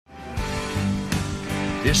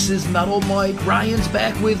This is Metal Mike. Ryan's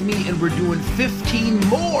back with me, and we're doing 15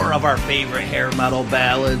 more of our favorite hair metal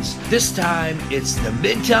ballads. This time, it's the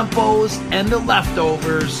mid-tempos and the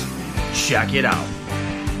leftovers. Check it out.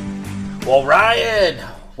 Well, Ryan,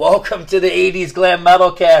 welcome to the 80's Glam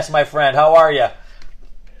Metalcast, my friend. How are you?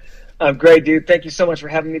 I'm great, dude. Thank you so much for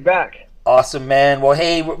having me back. Awesome, man. Well,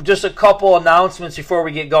 hey, just a couple announcements before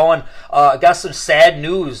we get going. Got some sad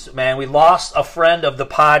news, man. We lost a friend of the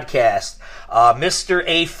podcast, Mr.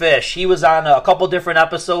 A. Fish. He was on a couple different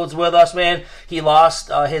episodes with us, man. He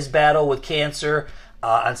lost his battle with cancer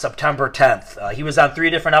on September 10th. He was on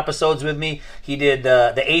 3 different episodes with me. He did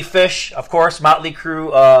the A. Fish, of course, Motley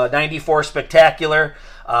Crue 94 Spectacular.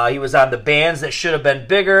 He was on the bands that should have been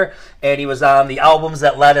bigger, and he was on the albums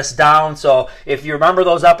that let us down. So if you remember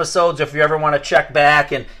those episodes, if you ever want to check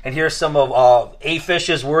back and hear some of A.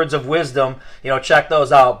 Fish's words of wisdom, check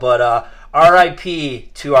those out. But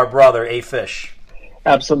R.I.P. to our brother, A. Fish.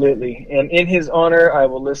 Absolutely. And in his honor, I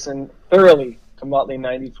will listen thoroughly to Motley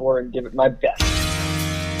 94 and give it my best.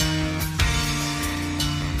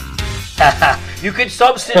 You can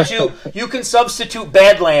substitute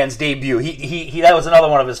Badlands debut. He that was another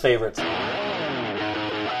one of his favorites.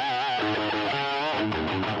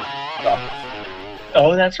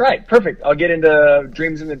 Oh, that's right. Perfect. I'll get into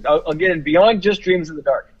I'll get in beyond just Dreams in the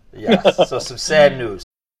Dark. Yes. So some sad news.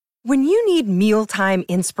 When you need mealtime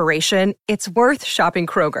inspiration, it's worth shopping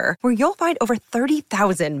Kroger, where you'll find over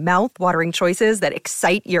 30,000 mouth-watering choices that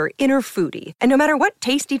excite your inner foodie. And no matter what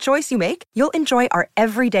tasty choice you make, you'll enjoy our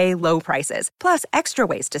everyday low prices, plus extra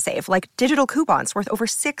ways to save, like digital coupons worth over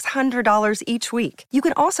 $600 each week. You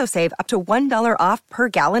can also save up to $1 off per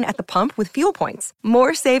gallon at the pump with fuel points.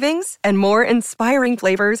 More savings and more inspiring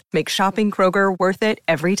flavors make shopping Kroger worth it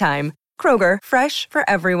every time. Kroger, fresh for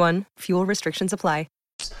everyone. Fuel restrictions apply.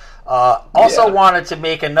 Wanted to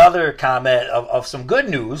make another comment of some good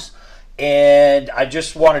news, and I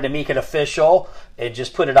just wanted to make it official and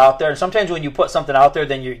just put it out there. And sometimes when you put something out there,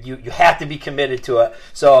 then you have to be committed to it.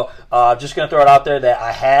 So just going to throw it out there that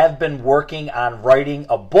I have been working on writing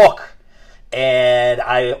a book, and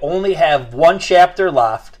I only have 1 chapter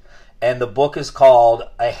left, and the book is called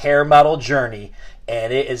A Hair Metal Journey.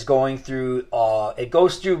 And it is going through, it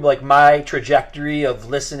goes through like my trajectory of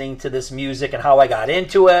listening to this music and how I got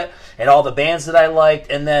into it and all the bands that I liked.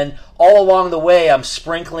 And then all along the way, I'm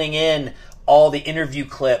sprinkling in all the interview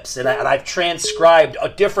clips. And I've transcribed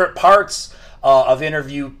different parts of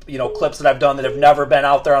interview, clips that I've done that have never been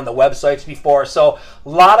out there on the websites before. So a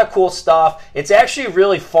lot of cool stuff. It's actually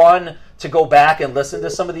really fun to go back and listen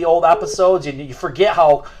to some of the old episodes, and you forget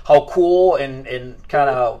how cool and kind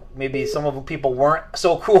of maybe some of the people weren't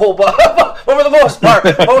so cool, but for the most part,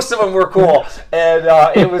 most of them were cool. And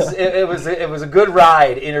it was a good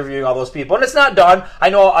ride interviewing all those people. And it's not done.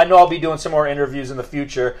 I know I'll be doing some more interviews in the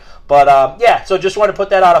future, but so just want to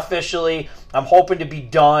put that out officially. I'm hoping to be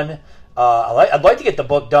done. I'd like to get the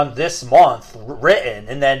book done this month, written,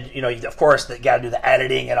 and then, of course, you got to do the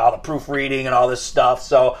editing and all the proofreading and all this stuff.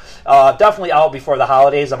 So definitely out before the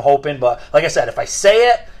holidays, I'm hoping. But like I said, if I say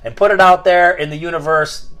it and put it out there in the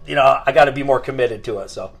universe, I got to be more committed to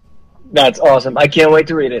it. So that's awesome. I can't wait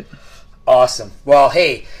to read it. Awesome. Well,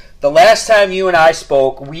 hey, the last time you and I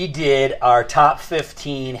spoke, we did our top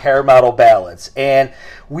 15 hair metal ballads, and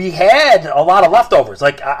we had a lot of leftovers.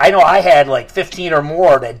 Like I know I had like 15 or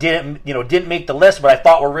more that didn't make the list, but I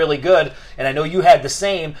thought were really good, and I know you had the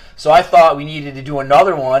same. So I thought we needed to do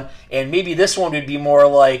another one, and maybe this one would be more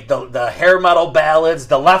like the hair metal ballads,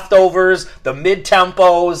 the leftovers, the mid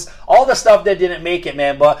tempos, all the stuff that didn't make it,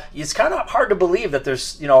 man. But it's kind of hard to believe that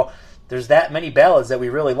there's that many ballads that we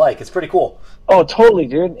really like. It's pretty cool. Oh, totally,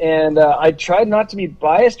 dude. And I tried not to be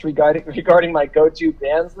biased regarding my go-to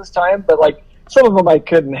bands this time, but like some of them I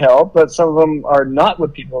couldn't help, but some of them are not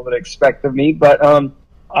what people would expect of me. But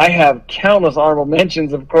I have countless honorable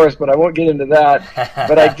mentions, of course, but I won't get into that.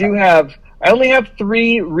 But I only have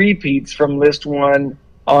 3 repeats from list 1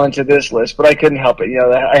 onto this list, but I couldn't help it.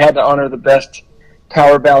 I had to honor the best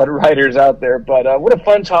power ballad writers out there. But what a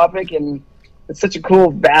fun topic, and it's such a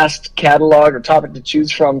cool, vast catalog or topic to choose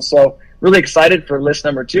from. So really excited for list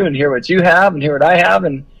number 2 and hear what you have and hear what I have.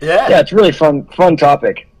 And yeah, it's really fun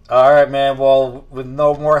topic. All right, man. Well, with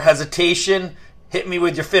no more hesitation, hit me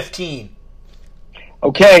with your 15.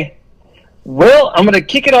 Okay. Well, I'm going to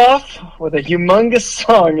kick it off with a humongous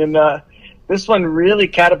song. And this one really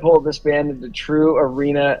catapulted this band into true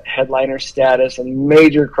arena headliner status and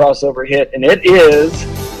major crossover hit. And it is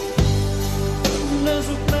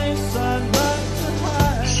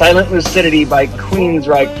Silent Lucidity by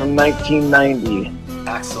Queensryche from 1990.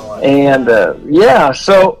 Excellent. And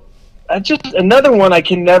so just another one I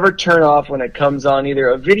can never turn off when it comes on either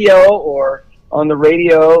a video or on the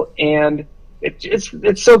radio, and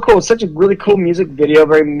it's so cool. It's such a really cool music video,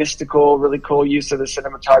 very mystical, really cool use of the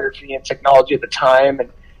cinematography and technology at the time.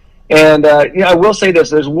 And I will say this: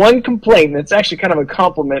 there's one complaint, and it's actually kind of a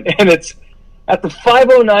compliment, and it's at the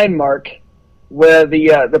 5:09 mark, where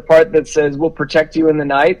the part that says "We'll protect you in the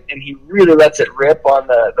night," and he really lets it rip on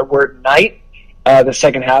the word "night," the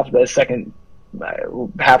second half of that,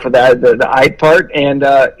 the "I" part, and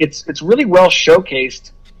it's really well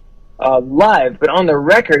showcased live, but on the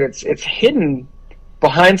record, it's hidden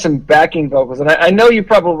behind some backing vocals, and I know you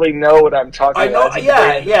probably know what I'm talking about. I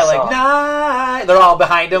know, yeah, like nah, they're all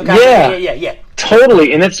behind him. Yeah,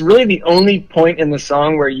 totally. And it's really the only point in the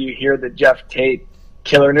song where you hear the Jeff Tate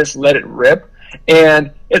killerness, "Let It Rip," and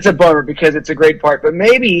it's a bummer because it's a great part. But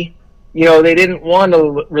maybe they didn't want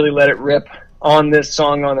to really let it rip on this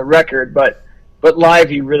song on the record, but live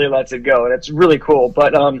he really lets it go, and it's really cool.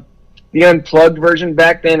 But the unplugged version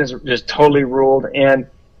back then is just totally ruled, and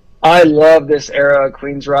I love this era of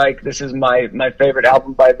Queensryche. This is my favorite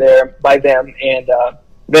album by them, and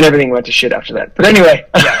then everything went to shit after that. But anyway,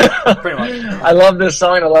 yeah, pretty much. I love this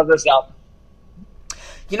song. I love this album.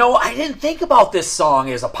 I didn't think about this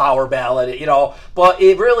song as a power ballad, but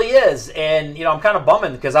it really is. And, I'm kind of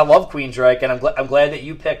bumming because I love Queensryche, and I'm glad that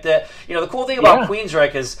you picked it. The cool thing about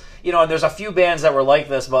Queensryche is, and there's a few bands that were like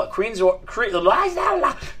this, but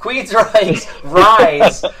Queensryche's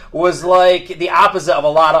rise was like the opposite of a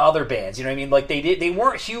lot of other bands. You know what I mean? Like they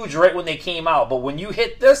weren't huge right when they came out, but when you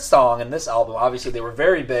hit this song and this album, obviously they were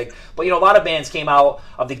very big. But a lot of bands came out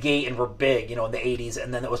of the gate and were big, in the 80s,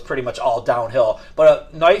 and then it was pretty much all downhill.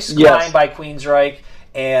 But a nice climb by Queensryche.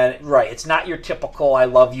 And it's not your typical "I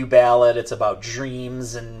love you" ballad. It's about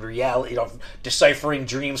dreams and reality, deciphering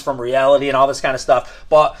dreams from reality and all this kind of stuff.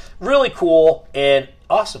 But really cool and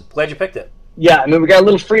awesome. Glad you picked it. Yeah, I mean, we got a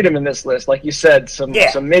little freedom in this list, like you said, some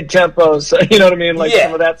mid-tempos, you know what I mean, like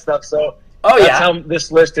some of that stuff. So that's how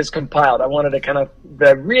this list is compiled. I wanted to kind of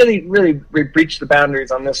really, really breach the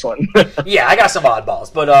boundaries on this one. Yeah, I got some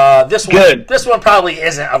oddballs, but this one probably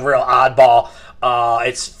isn't a real oddball.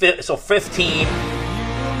 It's 15.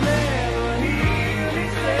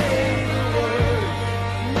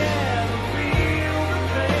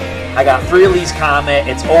 I got Frehley's Comet.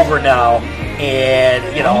 It's over now. And,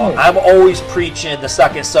 I'm always preaching the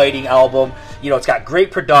Second Sighting album. It's got great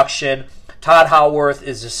production. Todd Howarth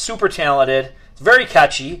is just super talented. It's very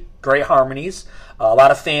catchy. Great harmonies. A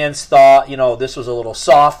lot of fans thought, this was a little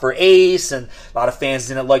soft for Ace. And a lot of fans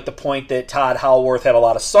didn't like the point that Todd Howarth had a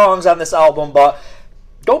lot of songs on this album. But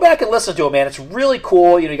go back and listen to it, man. It's really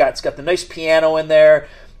cool. It's got the nice piano in there.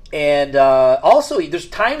 And also, there's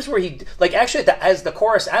times where he, as the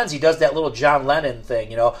chorus ends, he does that little John Lennon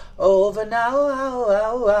thing, over now,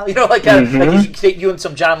 like he's doing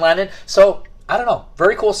some John Lennon. So, I don't know.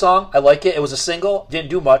 Very cool song. I like it. It was a single. Didn't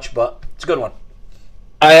do much, but it's a good one.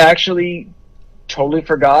 I actually totally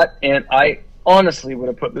forgot, and I honestly would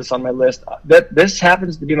have put this on my list. This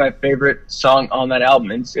happens to be my favorite song on that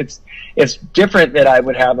album. It's different that I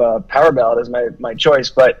would have a power ballad as my choice,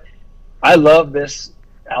 but I love this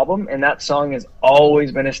album, and that song has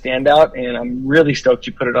always been a standout, and I'm really stoked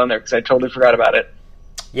you put it on there because I totally forgot about it.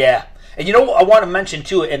 Yeah. And I want to mention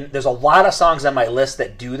too, and there's a lot of songs on my list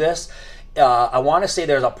that do this. I want to say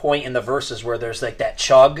there's a point in the verses where there's like that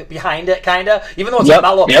chug behind it, kind of. Even though it's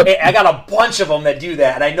mellow, I got a bunch of them that do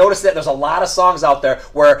that, and I noticed that there's a lot of songs out there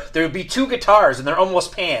where there would be two guitars, and they're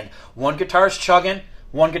almost panned. One guitar's chugging,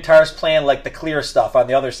 one guitar's playing like the clear stuff on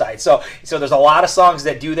the other side. So there's a lot of songs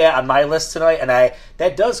that do that on my list tonight, and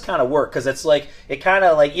that does kind of work because it's like it kind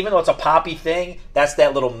of like, even though it's a poppy thing, that's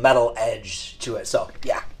that little metal edge to it. So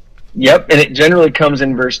yeah. Yep, and it generally comes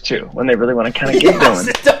in verse 2 when they really want to kind of get going.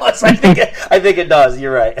 It does. I think it does.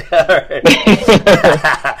 You're right. All right.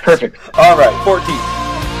 Perfect. All right, 14.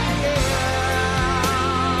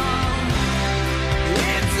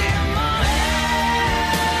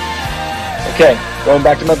 Okay, going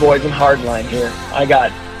back to my boys in Hardline here. I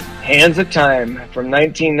got Hands of Time from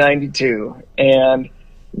 1992, and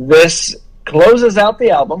this closes out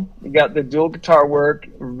the album. You got the dual guitar work,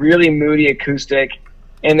 really moody acoustic,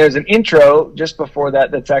 and there's an intro just before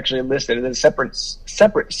that that's actually listed. It's a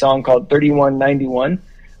separate song called 3191,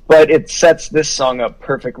 but it sets this song up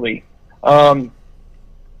perfectly.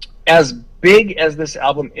 As big as this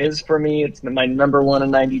album is for me, it's my number one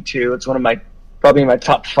in 92. It's one of probably my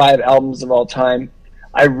top 5 albums of all time.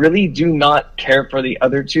 I really do not care for the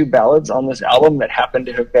other 2 ballads on this album that happen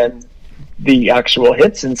to have been the actual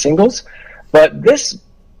hits and singles, but this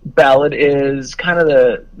ballad is kind of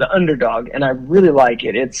the underdog, and I really like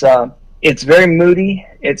it. It's It's very moody.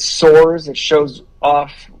 It soars. It shows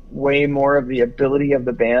off way more of the ability of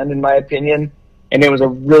the band, in my opinion. And it was a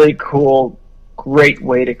really cool, great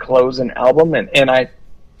way to close an album. And I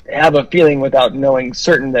have a feeling, without knowing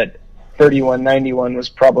certain, that 3191 was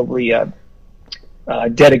probably a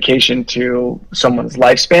dedication to someone's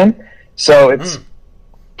lifespan. So it's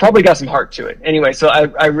probably got some heart to it. Anyway, so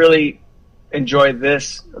I really enjoyed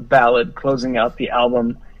this ballad closing out the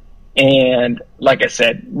album. And like I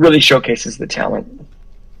said, really showcases the talent.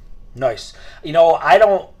 Nice. You know, I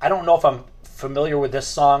don't know if I'm familiar with this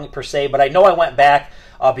song per se, but I know I went back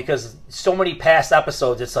because so many past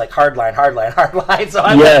episodes, it's like Hardline.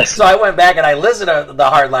 So I went back and I listened to the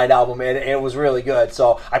Hardline album, and it was really good.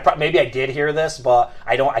 So maybe I did hear this, but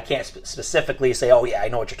I can't specifically say, oh yeah, I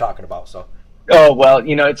know what you're talking about. So. Oh, well,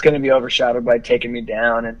 you know, it's going to be overshadowed by Taking Me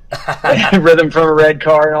Down and Rhythm from a Red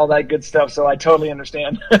Car and all that good stuff, so I totally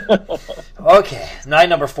understand. Okay,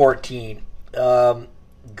 number 14.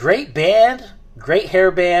 Great band, great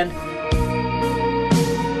hair band.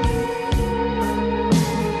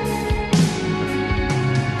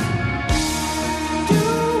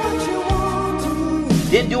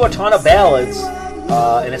 Didn't do a ton of ballads,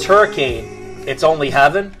 and it's Hurricane, It's Only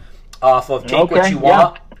Heaven, off of Take What You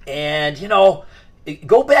Want. And, you know,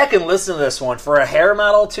 go back and listen to this one. For a hair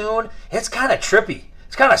metal tune, it's kind of trippy.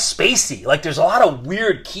 It's kind of spacey. Like, there's a lot of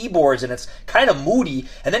weird keyboards, and it's kind of moody.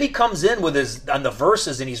 And then he comes in with on the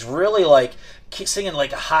verses, and he's really, like, singing,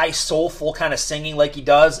 like, a high, soulful kind of singing like he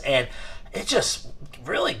does. And it's just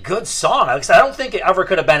really good song. Like I said, I don't think it ever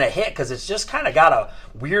could have been a hit because it's just kind of got a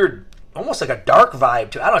weird, almost like a dark vibe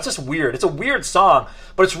to it. I don't know, it's just weird. It's a weird song,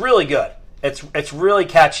 but it's really good. It's really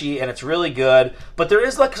catchy and it's really good, but there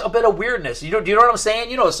is like a bit of weirdness. Do you know what I'm saying?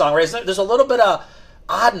 You know the song, right? There's a little bit of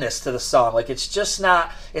oddness to the song. Like it's not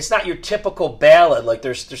your typical ballad. Like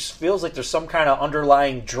there's feels like there's some kind of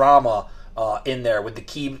underlying drama in there with the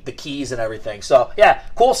keys and everything. So yeah,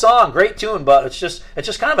 cool song, great tune, but it's just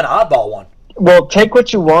kind of an oddball one. Well, Take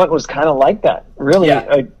What You Want was kind of like that, really,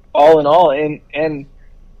 like, all in all, and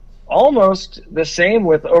almost the same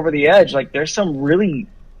with Over the Edge. Like there's some really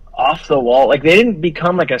off the wall, like they didn't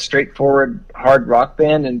become like a straightforward hard rock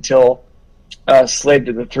band until Slave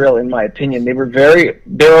to the Thrill, in my opinion. They were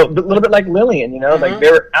a little bit like Lillian, you know, like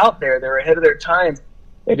they were out there, they were ahead of their time.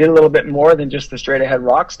 They did a little bit more than just the straight ahead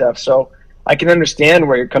rock stuff. So I can understand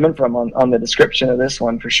where you're coming from on the description of this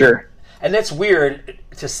one for sure. And it's weird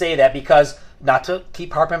to say that because, not to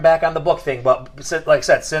keep harping back on the book thing, but like I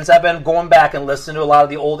said, since I've been going back and listening to a lot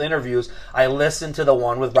of the old interviews, I listened to the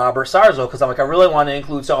one with Robert Sarzo because I'm like, I really want to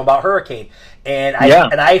include something about Hurricane. And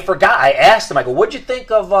I forgot. I asked him, I go, what'd you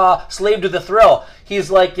think of Slave to the Thrill?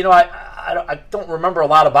 He's like, you know, I don't remember a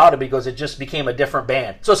lot about it because it just became a different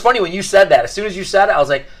band. So it's funny when you said that. As soon as you said it, I was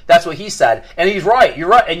like, that's what he said. And he's right. You're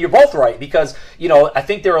right. And you're both right because, you know, I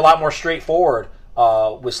think they were a lot more straightforward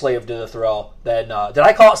with Slave to the Thrill than did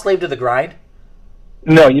I call it Slave to the Grind?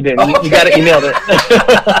 No, you didn't. Okay. You got it. You nailed it.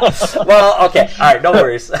 Well, okay, all right, no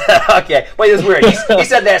worries. Okay, wait, it was weird. He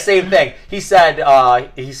said that same thing. He said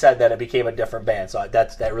that it became a different band. So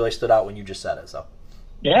that really stood out when you just said it. So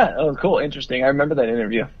yeah, oh, cool, interesting. I remember that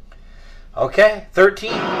interview. Okay,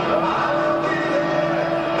 13.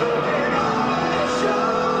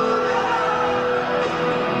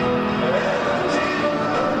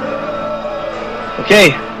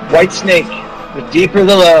 Okay, White Snake, The Deeper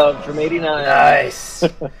the Love from '89. Nice,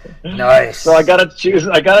 nice. So I gotta choose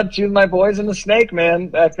my boys in the Snake,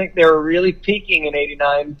 man. I think they were really peaking in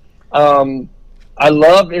 '89. I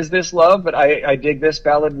love Is This Love, but I dig this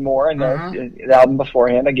ballad more. I know the album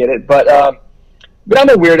beforehand, I get it, but I'm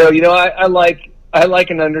a weirdo, you know. I like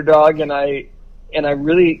an underdog, and I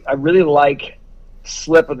really like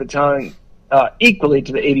Slip of the Tongue equally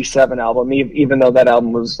to the '87 album, even though that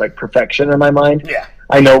album was like perfection in my mind. Yeah,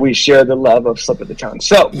 I know we share the love of Slip of the Tongue.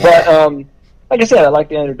 So, yeah. But like I said, I like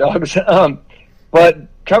the underdogs. But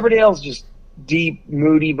Coverdale's just deep,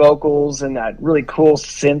 moody vocals and that really cool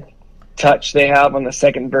synth touch they have on the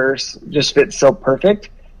second verse just fits so perfect.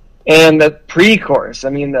 And the pre-chorus, I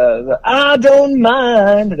mean, the I don't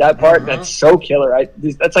mind, that part, that's so killer.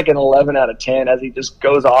 That's like an 11 out of 10 as he just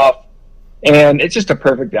goes off. And it's just a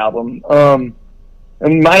perfect album.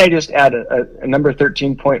 And might I just add a number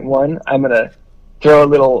 13.1? I'm going to throw a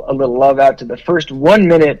little love out to the first 1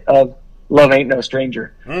 minute of Love Ain't No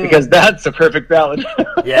Stranger, because that's a perfect ballad.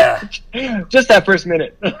 Yeah. Just that first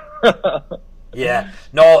minute. Yeah.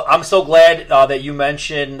 No, I'm so glad that you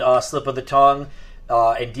mentioned Slip of the Tongue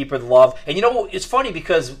and Deeper the Love. And you know, it's funny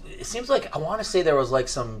because it seems like, I want to say there was like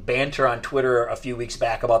some banter on Twitter a few weeks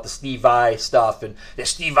back about the Steve Vai stuff and that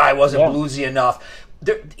Steve Vai wasn't bluesy enough.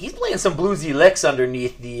 he's playing some bluesy licks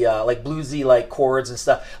underneath the like bluesy like chords and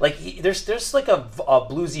stuff. Like there's like a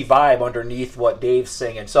bluesy vibe underneath what Dave's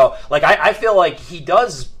singing. So like I feel like he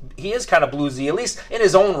is kind of bluesy, at least in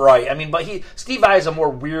his own right. I mean, but Steve Vai is a more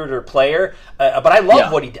weirder player, but I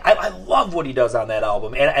love what I love what he does on that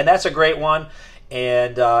album, and that's a great one.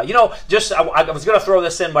 And you know, just I was gonna throw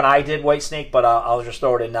this in when I did Whitesnake, but I'll just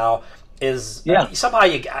throw it in now. Somehow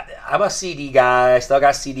I'm a CD guy. I still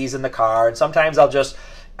got CDs in the car, and sometimes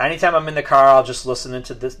anytime I'm in the car, I'll just listen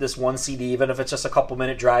to this one CD, even if it's just a couple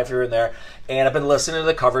minute drive here and there. And I've been listening to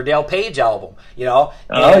the Coverdale Page album, you know.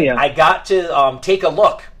 I got to Take a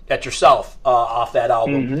Look at Yourself off that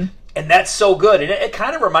album, and that's so good. And it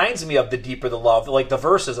kind of reminds me of The Deeper the Love, like the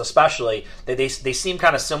verses especially. They seem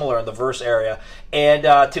kind of similar in the verse area. And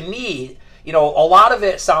to me, you know, a lot of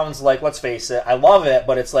it sounds like, let's face it, I love it,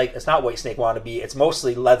 but it's like, it's not Whitesnake Wannabe. It's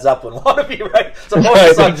mostly Led Zeppelin Wannabe, right? So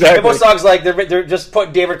most songs like, they're just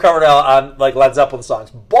putting David Coverdale on like Led Zeppelin songs.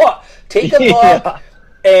 But Take a Look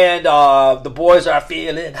and The Boys Are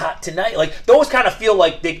Feeling Hot Tonight, like those kind of feel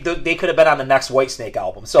like they could have been on the next Whitesnake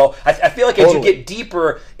album. So I feel like as you get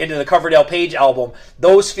deeper into the Coverdale Page album,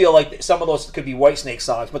 those feel like some of those could be Whitesnake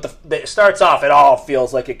songs. But it starts off, it all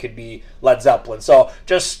feels like it could be Led Zeppelin. So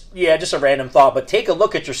just a random thought. But Take a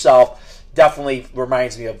Look at Yourself definitely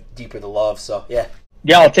reminds me of Deeper the Love. So yeah,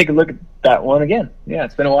 I'll take a look at that one again. Yeah,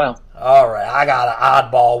 it's been a while. All right, I got an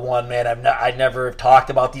oddball one, man. I never talked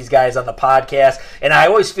about these guys on the podcast, and I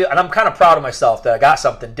always feel, and I'm kind of proud of myself that I got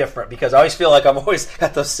something different, because I always feel like I'm always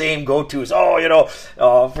got the same go-tos. Oh, you know,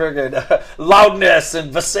 friggin' Loudness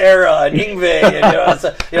and Viscera and Yngwie,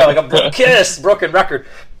 and like a Kiss, Broken Record.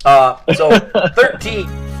 So 13.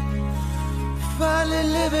 Finally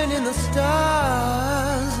living in the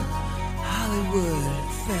stars, Hollywood.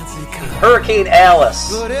 Hurricane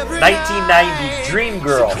Alice, 1990, Dream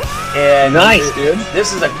Girl, and nice, dude.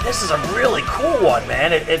 This is a really cool one,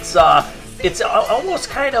 man. It's almost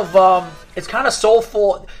kind of it's kind of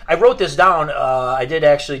soulful. I wrote this down. I did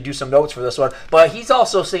actually do some notes for this one, but he's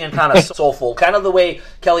also singing kind of soulful, kind of the way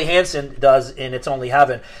Kelly Hansen does in It's Only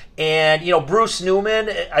Heaven. And you know, Bruce Newman,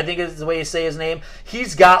 I think is the way you say his name.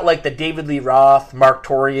 He's got like the David Lee Roth, Mark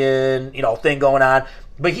Torian, thing going on.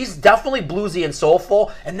 But he's definitely bluesy and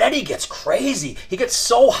soulful, and then he gets crazy. He gets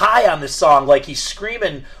so high on this song, like he's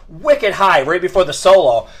screaming wicked high right before the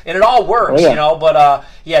solo, and it all works, But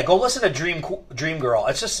go listen to Dream Girl.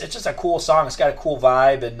 It's just a cool song. It's got a cool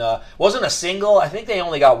vibe, and wasn't a single. I think they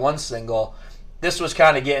only got one single. This was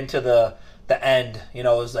kind of getting to the end. It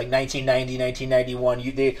was like 1990,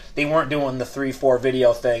 1991. They weren't doing the 3-4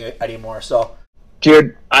 video thing anymore. So,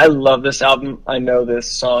 dude, I love this album. I know this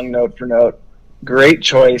song note for note. Great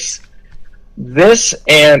choice. This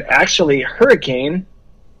and actually Hurricane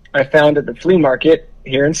I found at the flea market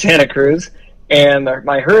here in Santa Cruz, and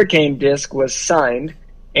my Hurricane disc was signed,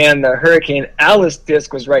 and the Hurricane Alice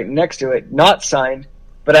disc was right next to it, not signed,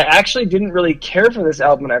 but I actually didn't really care for this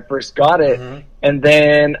album when I first got it, and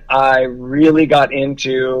then I really got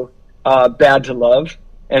into Bad to Love,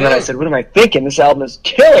 and then I said, what am I thinking? This album is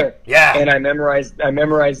killer! Yeah. And I memorized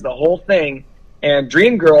the whole thing, and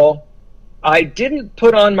Dream Girl I didn't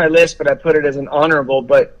put on my list, but I put it as an honorable,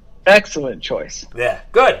 but excellent choice. Yeah,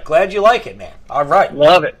 good. Glad you like it, man. All right.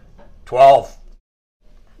 Love it. 12.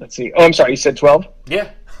 Let's see. Oh, I'm sorry. You said 12? Yeah.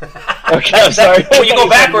 Okay, I'm sorry. Well, you go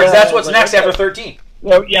backwards. That's what's next after 13.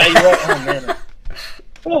 Well, yeah, you're right. Oh, man.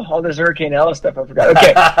 Oh, all this Hurricane Alice stuff I forgot.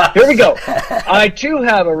 Okay, here we go. I, too,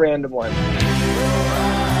 have a random one.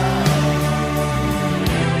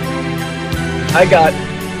 I got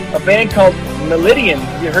a band called Meridian.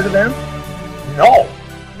 Have you heard of them? No.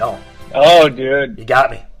 Oh, dude. You got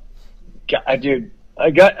me. Dude,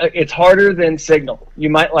 it's harder than Signal. You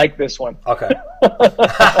might like this one. Okay.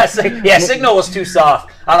 Yeah, Signal was too soft.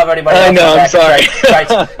 I don't know if anybody else. I know, I'm sorry.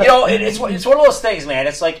 It's one of those things, man.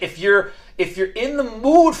 It's like if you're in the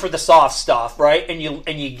mood for the soft stuff, right, and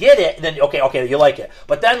you get it, then okay, you like it.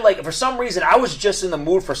 But then, like, for some reason, I was just in the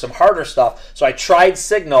mood for some harder stuff, so I tried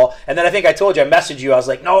Signal, and then I think I told you, I messaged you, I was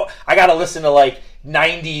like, no, I got to listen to, like,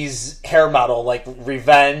 90s hair metal, like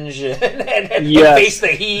Revenge and yes. Face the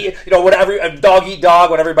Heat, whatever, Dog Eat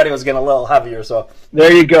Dog, when everybody was getting a little heavier. So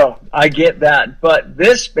there you go. I get that. But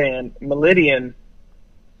this band, Meridian,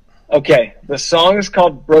 okay, the song is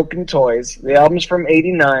called Broken Toys. The album's from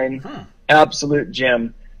 89. Absolute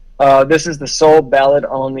gem. This is the sole ballad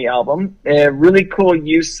on the album. A really cool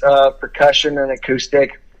use of percussion and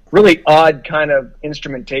acoustic. Really odd kind of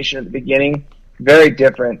instrumentation at the beginning. Very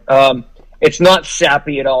different. It's not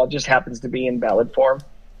sappy at all. It just happens to be in ballad form.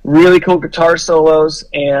 Really cool guitar solos,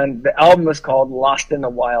 and the album is called Lost in the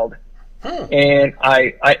Wild. And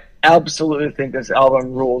absolutely think this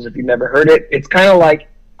album rules if you've never heard it. It's kind of like,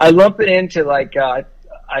 I lump it into like, I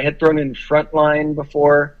had thrown in Frontline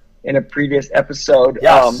before in a previous episode.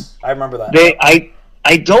 Yes, I remember that.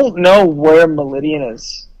 I don't know where Meridian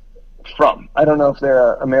is from. I don't know if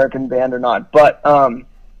they're an American band or not, but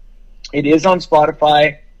it is on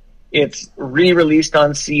Spotify. It's re-released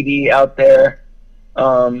on CD out there.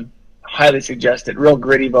 Highly suggested. Real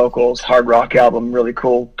gritty vocals, hard rock album, really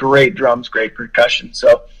cool. Great drums, great percussion.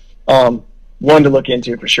 So one to look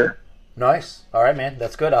into for sure. Nice. All right, man.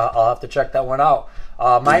 That's good. I'll have to check that one out.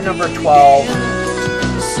 My number 12.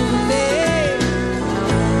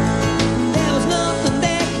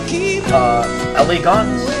 LA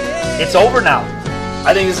Guns. It's Over Now.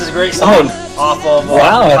 I think this is a great song off of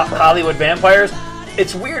Hollywood Vampires.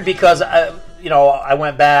 It's weird because I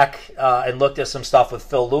went back and looked at some stuff with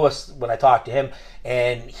Phil Lewis when I talked to him,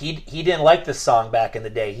 and he didn't like this song back in the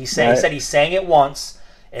day. He said he sang it once,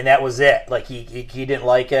 and that was it. Like he didn't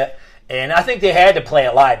like it, and I think they had to play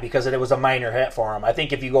it live because it was a minor hit for him. I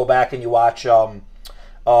think if you go back and you watch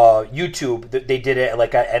YouTube, they did it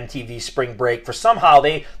like an MTV Spring Break. For somehow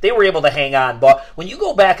they were able to hang on, but when you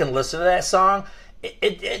go back and listen to that song,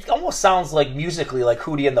 it almost sounds like musically like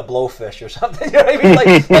Hootie and the Blowfish or something. You know what I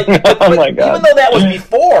mean? Oh my God. Even though that was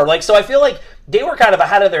before, so I feel like they were kind of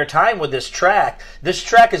ahead of their time with this track. This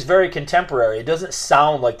track is very contemporary. It doesn't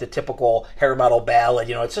sound like the typical hair metal ballad.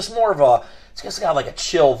 It's just more of it's just got like a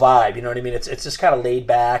chill vibe. You know what I mean? It's just kind of laid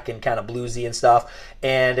back and kind of bluesy and stuff.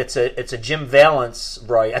 And it's a Jim Valance,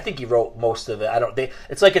 right? I think he wrote most of it.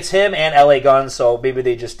 It's like it's him and LA Guns, so maybe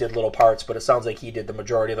they just did little parts, but it sounds like he did the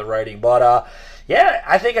majority of the writing. But yeah,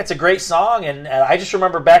 I think it's a great song, and I just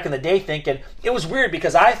remember back in the day thinking it was weird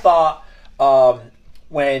because I thought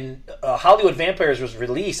when Hollywood Vampires was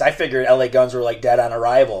released, I figured LA Guns were like dead on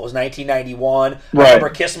arrival. It was 1991. Right. I remember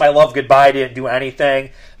Kiss My Love Goodbye didn't do anything.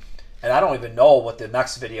 And I don't even know what the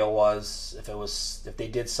next video was, if they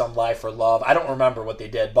did Some Lie for Love. I don't remember what they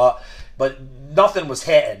did, but nothing was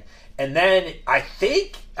hitting. And then I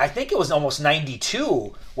think it was almost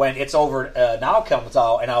 92 when It's Over Now comes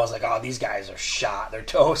out, and I was like, oh, these guys are shot. They're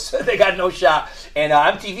toast. They got no shot. And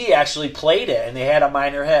MTV actually played it, and they had a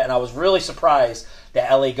minor hit, and I was really surprised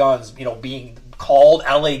that LA Guns, being called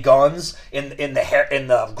LA Guns in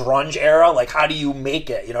the grunge era, like how do you make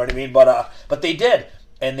it? You know what I mean? But they did.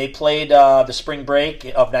 And they played the Spring Break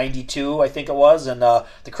of 92, I think it was, and the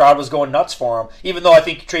crowd was going nuts for him. Even though I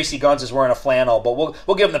think Tracy Guns is wearing a flannel, but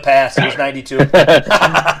we'll give him the pass. It was 92.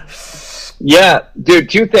 Yeah, dude.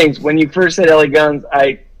 Two things. When you first said LA Guns,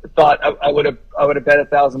 I thought I would have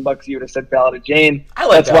bet $1,000 you would have said Ballad of Jane.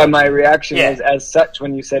 That's why my reaction was as such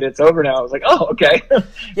when you said It's Over Now. I was like, oh, okay,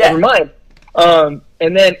 never mind. And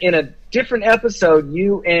then in a different episode,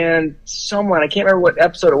 you and someone, I can't remember what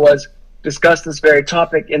episode it was, discussed this very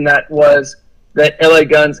topic, and that was that LA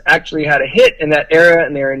Guns actually had a hit in that era,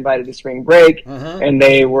 and they were invited to Spring Break, and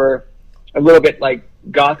they were a little bit like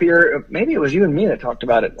gothier. Maybe it was you and me that talked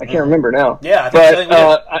about it. I can't remember now. Yeah,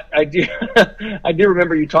 I do. I do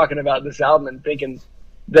remember you talking about this album and thinking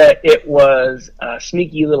that it was a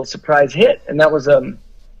sneaky little surprise hit, and that was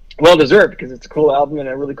well deserved because it's a cool album and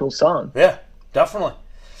a really cool song. Yeah, definitely.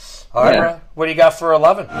 All right, bro. What do you got for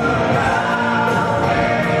 11?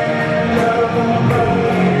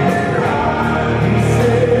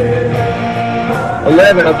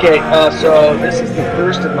 11, okay, so this is the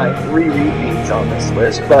first of my 3 repeats on this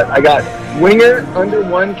list, but I got Winger Under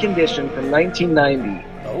One Condition from 1990.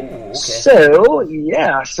 Oh,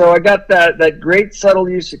 okay. So I got that great subtle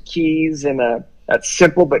use of keys and that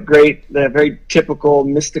simple but great, the very typical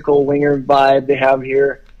mystical Winger vibe they have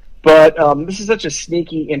here. But this is such a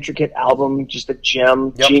sneaky, intricate album, just a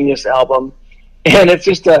gem, genius album. And it's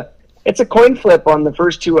just it's a coin flip on the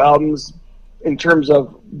first 2 albums in terms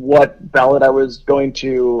of what ballad I was going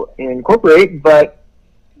to incorporate, but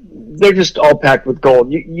they're just all packed with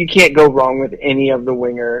gold. You can't go wrong with any of the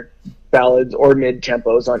Winger ballads or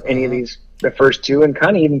mid-tempos on any of these, the first 2 and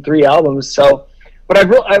kind of even 3 albums. So, but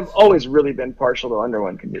I've always really been partial to Under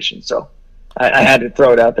One Condition, so I had to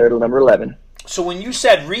throw it out there to number 11. So when you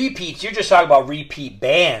said repeats, you're just talking about repeat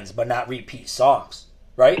bands, but not repeat songs,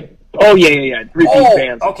 right? Oh, yeah. Repeat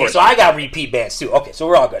bands. Okay, so I got repeat bands too. Okay, so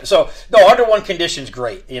we're all good. So, no, Under One Condition's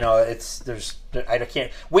great. I can't.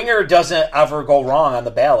 Winger doesn't ever go wrong on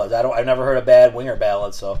the ballads. I've never heard a bad Winger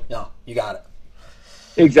ballad, so, no, you got it.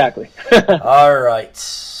 Exactly. All right,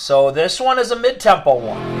 so this one is a mid-tempo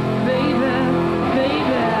one.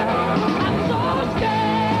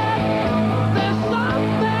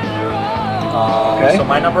 Okay. So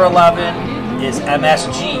my number 11 is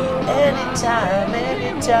MSG. Anytime.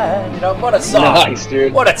 What a song. Nice,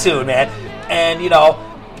 dude. What a tune, man. And,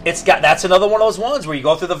 That's another one of those ones where you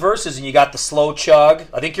go through the verses and you got the slow chug.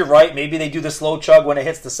 I think you're right. Maybe they do the slow chug when it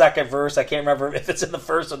hits the second verse. I can't remember if it's in the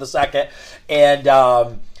first or the second.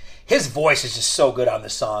 And his voice is just so good on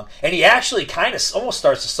this song. And he actually kind of almost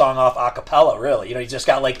starts the song off a cappella, really. You know, he's just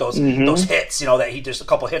got like those hits, you know, that he just a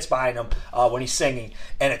couple hits behind him when he's singing.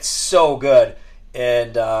 And it's so good.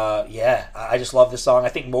 And yeah, I just love this song. I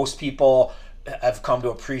think most people have come to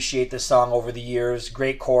appreciate this song over the years.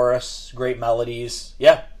 Great chorus, great melodies.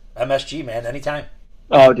 Yeah, MSG, man, anytime.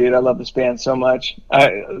 Oh, dude, I love this band so much.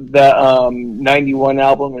 The 91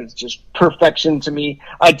 album is just perfection to me.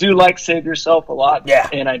 I do like Save Yourself a lot, yeah,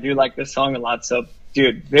 and I do like this song a lot. So,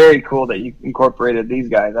 dude, very cool that you incorporated these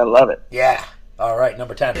guys. I love it. Yeah. All right,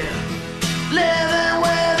 number 10. Living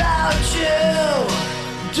without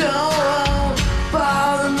you, don't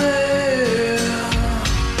bother me.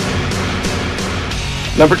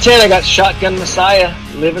 Number 10, I got Shotgun Messiah,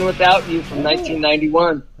 Living Without You from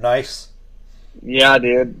 1991. Nice. Yeah,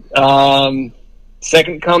 dude.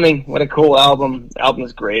 Second Coming, what a cool album. The album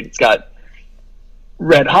is great. It's got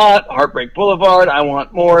Red Hot, Heartbreak Boulevard, I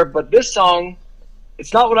Want More. But this song,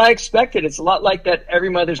 it's not what I expected. It's a lot like that Every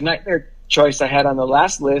Mother's Nightmare choice I had on the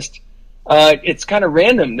last list. It's kind of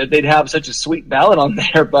random that they'd have such a sweet ballad on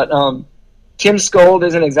there. But Tim Skold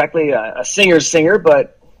isn't exactly a singer,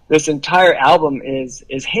 but this entire album is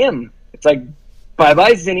him. It's like Bye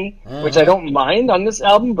Bye Zinny, which I don't mind on this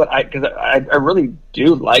album, but because I really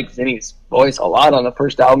do like Zinny's voice a lot on the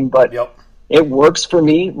first album, but it works for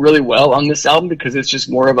me really well on this album because it's just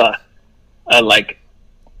more of a like,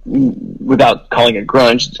 without calling it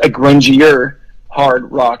grunge, a grungier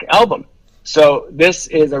hard rock album. So this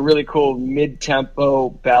is a really cool mid-tempo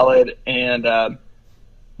ballad, and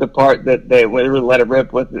the part that they really let it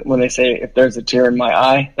rip with when they say, if there's a tear in my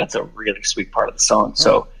eye, that's a really sweet part of the song.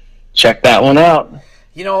 So check that one out.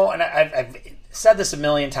 You know, and I've said this a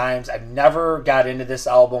million times, I've never got into this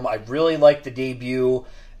album. I really liked the debut,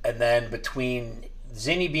 and then between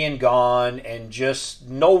Zinny being gone and just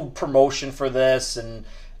no promotion for this, and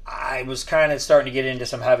I was kind of starting to get into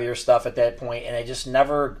some heavier stuff at that point, and I just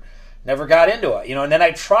never got into it. You know, and then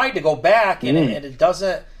I tried to go back, and it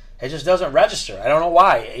doesn't. It just doesn't register. I don't know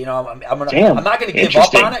why. You know, I'm not going to give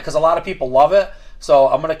up on it because a lot of people love it. So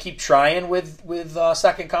I'm going to keep trying with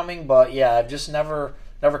Second Coming. But yeah, I've just never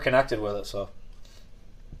connected with it. So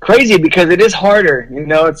crazy because it is harder. You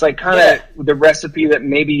know, it's like kind of the recipe that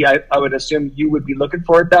maybe I would assume you would be looking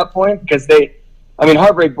for at that point because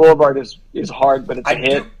Heartbreak Boulevard is hard, but it's a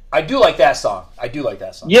hit. I do like that song.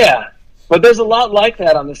 Yeah, but there's a lot like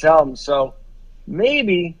that on this album. So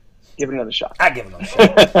maybe. Give it another shot. I give it another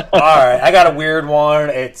shot. All right, I got a weird one.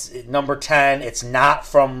 It's number 10. It's not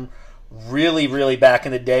from really, really back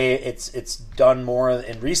in the day. It's done more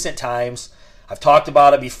in recent times. I've talked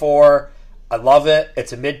about it before. I love it.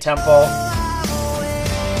 It's a mid-tempo.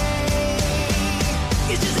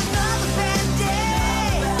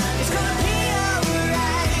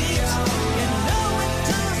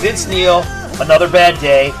 Vince Neil, Another Bad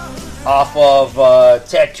Day. Off of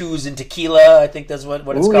Tattoos and Tequila, I think that's what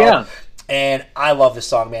it's called. Yeah. And I love this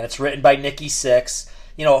song, man. It's written by Nikki Sixx.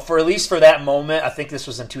 You know, for at least for that moment, I think this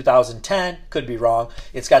was in 2010. Could be wrong.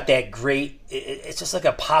 It's got that great. It's just like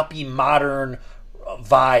a poppy modern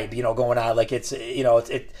vibe, you know, going on. Like it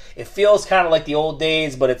feels kind of like the old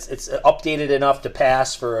days, but it's updated enough to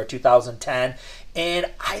pass for 2010. And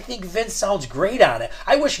I think Vince sounds great on it.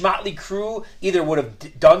 I wish Motley Crue either would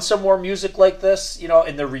have done some more music like this, you know,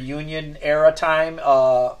 in the reunion era time,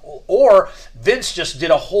 or Vince just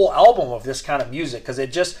did a whole album of this kind of music because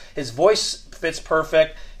his voice fits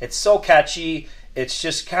perfect. It's so catchy. It's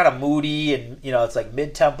just kind of moody, and you know, it's like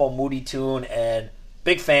mid-tempo, moody tune. And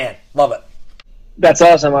big fan, love it. That's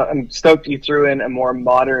awesome. I'm stoked you threw in a more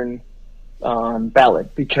modern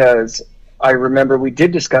ballad because I remember we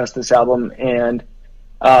did discuss this album, and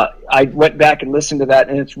I went back and listened to that,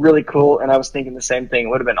 and it's really cool. And I was thinking the same thing. It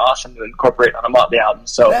would have been awesome to incorporate on a Motley album.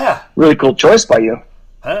 So, really cool choice by you.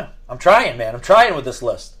 Huh? I'm trying, man. I'm trying with this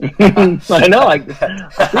list. I know. I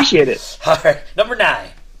appreciate it. All right, number 9.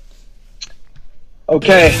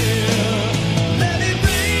 Okay.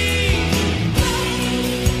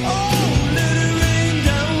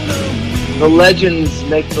 The legends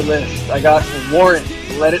make the list. I got Warrant,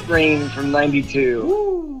 Let It Rain from 92.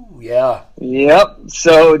 Ooh, yeah. Yep.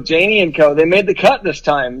 So Janie and Co. They made the cut this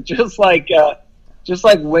time, just like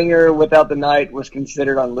Winger Without the Night was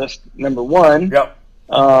considered on list number 1. Yep.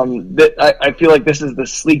 I feel like this is the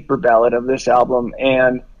sleeper ballad of this album,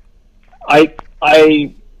 and I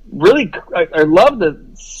love the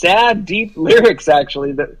sad, deep lyrics.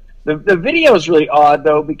 Actually, the video is really odd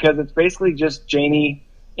though because it's basically just Janie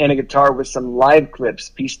and a guitar with some live clips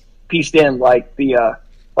pieced in, like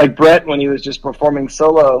like Brett when he was just performing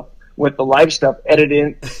solo with the live stuff edited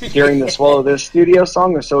in during the Swallow This studio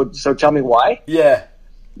song, or so Tell Me Why. Yeah.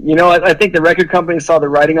 You know, I think the record company saw the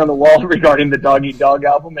writing on the wall regarding the Dog Eat Dog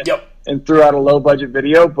album and threw out a low-budget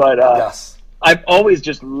video. But yes. I've always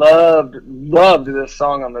just loved this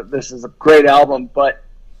song. This is a great album. But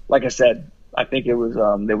like I said, I think it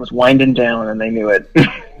was winding down, and they knew it.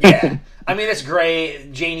 Yeah. I mean, it's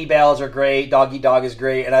great. Janie Ballads are great. Dog Eat Dog is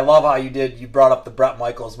great. And I love how you brought up the Bret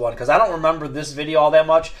Michaels one, because I don't remember this video all that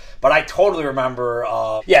much, but I totally remember.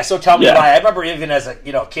 So Tell Me Why. I remember even as a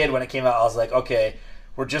kid when it came out, I was like, okay,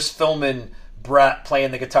 we're just filming Bret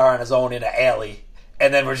playing the guitar on his own in an alley,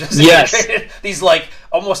 and then we're just these like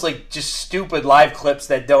almost like just stupid live clips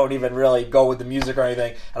that don't even really go with the music or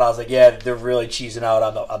anything. And I was like, yeah, they're really cheesing out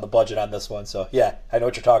on the budget on this one. So yeah, I know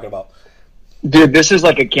what you're talking about. Dude, this is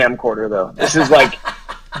like a camcorder though. This is like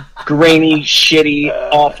grainy, shitty,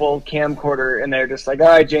 awful camcorder, and they're just like, all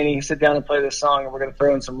right, Janie, sit down and play this song, and we're gonna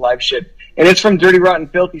throw in some live shit. And it's from Dirty Rotten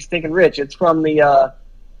Filthy Stinking Rich. It's from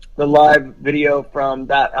the live video from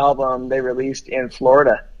that album they released in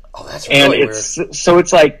Florida. Oh, that's really weird. So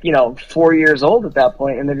it's like, 4 years old at that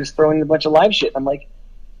point, and they're just throwing in a bunch of live shit. I'm like,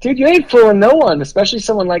 dude, you ain't fooling no one, especially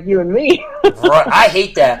someone like you and me. Right. I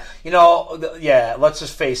hate that. Let's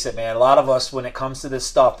just face it, man. A lot of us, when it comes to this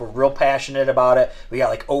stuff, we're real passionate about it. We got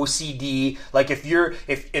like OCD. Like if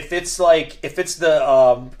it's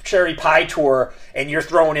the Cherry Pie Tour and you're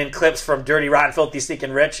throwing in clips from Dirty Rotten Filthy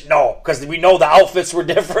Stinking Rich, no, because we know the outfits were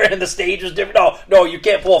different and the stage was different. No, you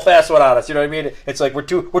can't pull a fast one on us. You know what I mean? It's like we're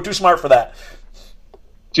too smart for that.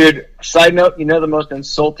 Dude, side note, the most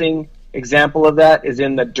insulting example of that is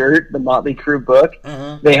in the Dirt, the Motley Crue book.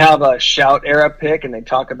 Mm-hmm. They have a Shout era pick, and they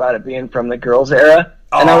talk about it being from the Girls era.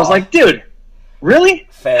 And I was like, dude, really?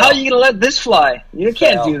 Fail. How are you going to let this fly? You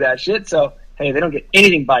can't do that shit. So, hey, they don't get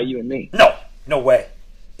anything by you and me. No way.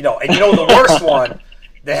 The worst one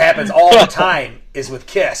that happens all the time is with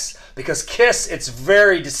Kiss. Because Kiss, it's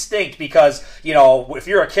very distinct because, if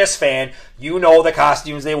you're a Kiss fan, you know the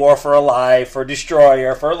costumes they wore for Alive, for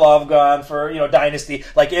Destroyer, for Love Gun, for, Dynasty.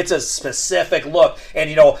 Like, it's a specific look. And,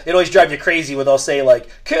 it always drives you crazy when they'll say, like,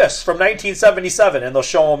 Kiss from 1977, and they'll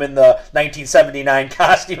show them in the 1979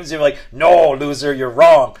 costumes. You're like, no, loser, you're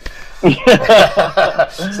wrong. That's that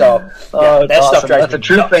awesome. Stuff drives That's me a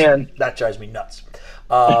true nuts. fan. That drives me nuts.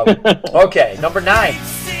 Okay, number 9.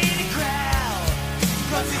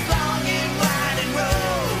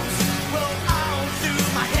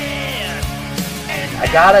 I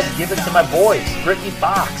gotta give it to my boys, Brittany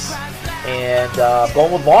Fox, and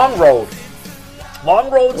going with Long Road. Long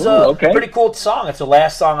Road's a pretty cool song. It's the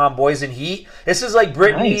last song on Boys in Heat. This is like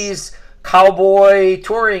Brittany's cowboy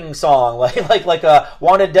touring song, like a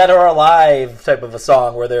Wanted Dead or Alive type of a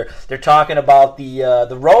song, where they're talking about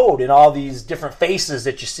the road and all these different faces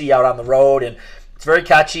that you see out on the road, and it's very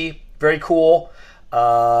catchy, very cool.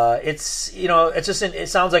 It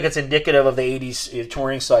sounds like it's indicative of the 80s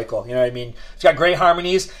touring cycle. You know what I mean? It's got great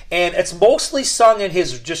harmonies, and it's mostly sung in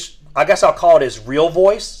his I guess I'll call it his real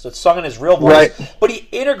voice. So it's sung in his real voice, right. But he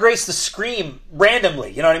integrates the scream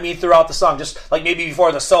randomly. You know what I mean? Throughout the song, just like maybe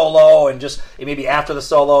before the solo, and just maybe after the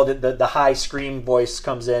solo, the high scream voice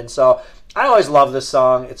comes in. So I always love this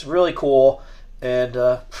song. It's really cool, and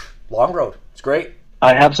Long Road. It's great.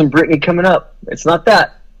 I have some Britney coming up. It's not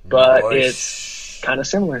that, but it's kind of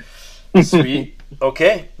similar. Sweet.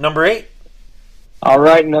 Okay, number 8. All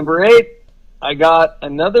right, number 8. I got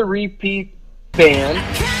another repeat band.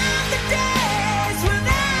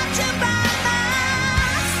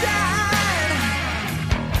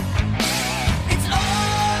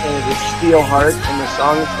 And it is Steelheart, and the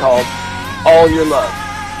song is called All Your Love.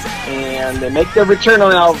 And they make their return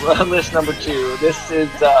on list number 2. This is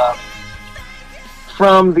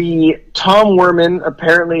from the Tom Werman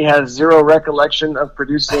apparently has zero recollection of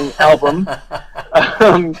producing album,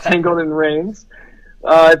 Tangled in Rains.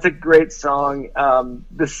 It's a great song.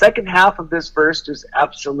 The second half of this verse just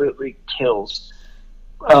absolutely kills.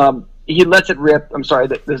 He lets it rip. I'm sorry,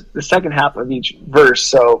 the second half of each verse.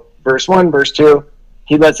 So verse 1, verse 2,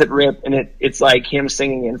 he lets it rip, and it's like him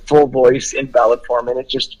singing in full voice in ballad form, and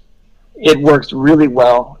it works really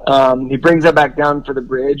well. He brings that back down for the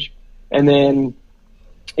bridge, and then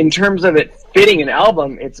in terms of it fitting an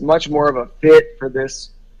album, it's much more of a fit for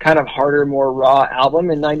this kind of harder, more raw album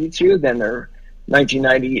in 92 than their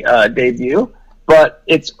 1990 debut. But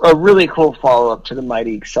it's a really cool follow-up to the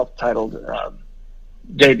mighty self-titled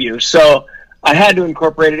debut. So I had to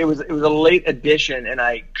incorporate it. It was a late addition, and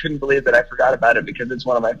I couldn't believe that I forgot about it because it's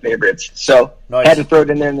one of my favorites. So nice. I had to throw it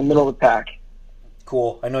in there in the middle of the pack.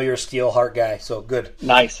 Cool. I know you're a Steelheart guy, so good.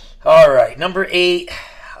 Nice. All right, number 8.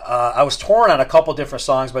 I was torn on a couple different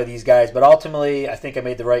songs by these guys, but ultimately I think I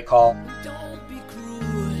made the right call. Don't be cruel,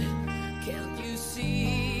 can't you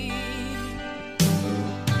see?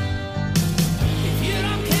 If you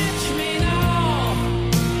don't catch me now.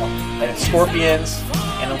 And it's Scorpions,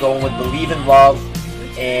 and I'm going with Believe in Love.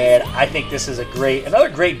 And I think this is another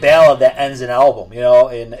great ballad that ends an album,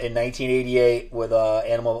 in 1988 with not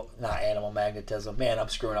Animal Magnetism. Man, I'm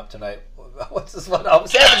screwing up tonight. What's this one? Oh,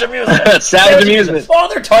 Savage Amusement. Savage Amusement. Well,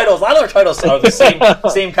 their titles, a lot of their titles are the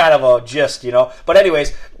same kind of a gist, But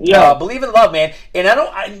anyways, Believe in Love, man. And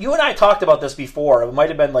you and I talked about this before. It might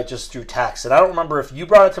have been like just through text, and I don't remember if you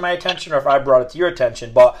brought it to my attention or if I brought it to your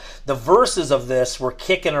attention. But the verses of this were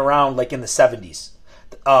kicking around like in the 70s.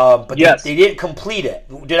 But yes. they didn't complete it.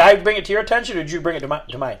 Did I bring it to your attention, or did you bring it to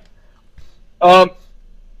mine?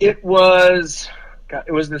 It was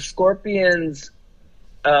the Scorpions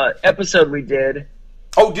episode we did.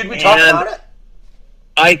 Oh, did we talk about it?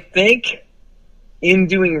 I think in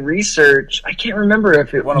doing research, I can't remember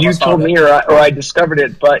if you told me or I discovered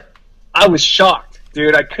it, but I was shocked,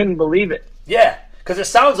 dude. I couldn't believe it. Yeah, because it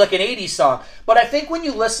sounds like an 80s song. But I think when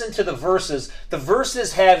you listen to the verses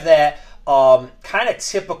have that kind of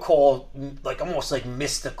typical, like almost like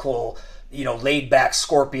mystical, laid back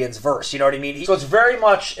Scorpions verse. You know what I mean? So it's very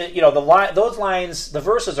much, those lines, the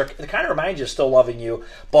verses they kind of remind you of Still Loving You,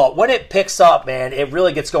 but when it picks up, man, it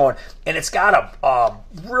really gets going, and it's got a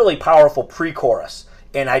really powerful pre-chorus.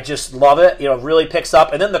 And I just love it. It really picks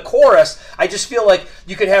up. And then the chorus, I just feel like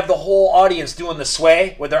you could have the whole audience doing the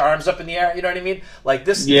sway with their arms up in the air. You know what I mean? Like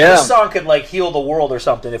this song could like heal the world or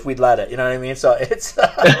something if we'd let it. You know what I mean? So it's.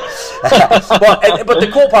 But the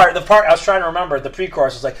cool part, the part I was trying to remember, the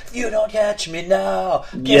pre-chorus was like, "You don't catch me now,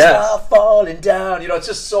 guess I'm falling down." It's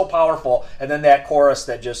just so powerful. And then that chorus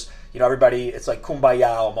that just, everybody, it's like kumbaya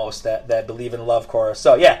almost. That Believe in Love chorus.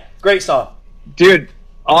 So yeah, great song, dude.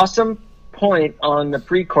 Awesome point on the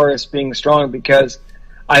pre-chorus being strong, because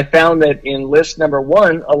I found that in list number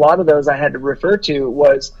 1, a lot of those I had to refer to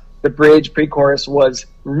was the bridge pre-chorus was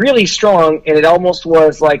really strong, and it almost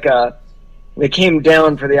was like they came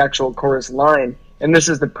down for the actual chorus line, and this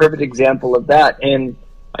is the perfect example of that. And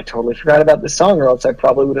I totally forgot about this song, or else I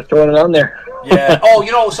probably would have thrown it on there. Yeah.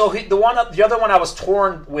 Oh, so the other one I was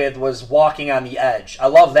torn with was Walking on the Edge. I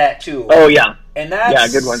love that too. Oh yeah. And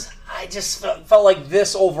that's good one. I just felt like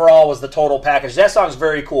this overall was the total package. That song's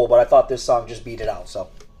very cool, but I thought this song just beat it out. So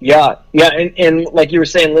yeah, and like you were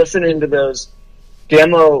saying, listening to those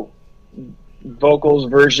demo vocals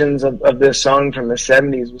versions of this song from the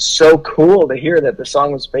 70s was so cool to hear that the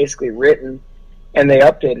song was basically written and they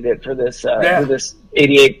updated it for this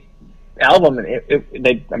 88 album,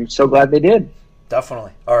 and I'm so glad they did.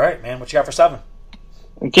 Definitely. All right, man. What you got for 7?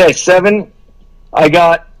 Okay, 7. I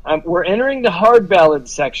got. We're entering the hard ballad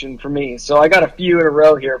section for me, so I got a few in a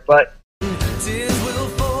row here, but.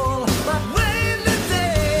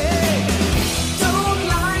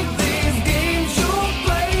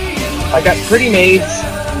 I got Pretty Maids,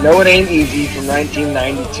 No It Ain't Easy from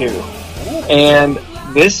 1992. And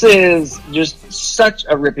this is just such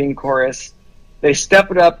a ripping chorus. They step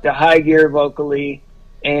it up to high gear vocally,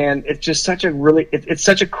 and it's just such it's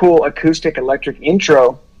such a cool acoustic electric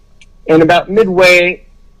intro. And about midway,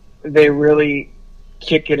 they really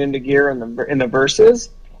kick it into gear in the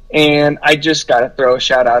verses. And I just got to throw a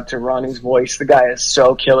shout out to Ronnie's voice. The guy is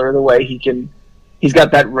so killer the way he's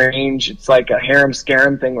got that range. It's like a harem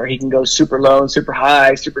scarum thing where he can go super low, super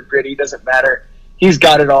high, super gritty, doesn't matter. He's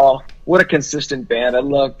got it all. What a consistent band. I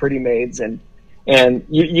love Pretty Maids, and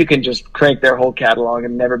you can just crank their whole catalog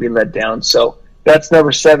and never be let down. So that's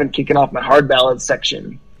number 7, kicking off my hard ballad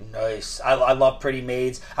section. Nice. I love Pretty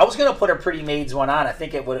Maids. I was going to put a Pretty Maids one on. I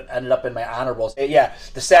think it would have ended up in my honorables. Yeah,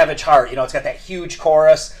 the Savage Heart. It's got that huge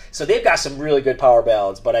chorus. So they've got some really good power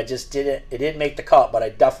ballads, but I just didn't. It didn't make the cut, but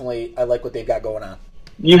I like what they've got going on.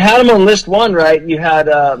 You had them on list 1, right? You had.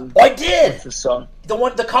 I did. What's the song?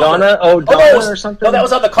 The cover. Donna. Donna or something. No, that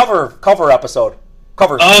was on the cover episode.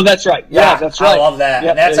 Covers. Oh, that's right. Yeah, that's right. I love that.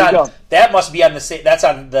 Yep, and that must be on the same. That's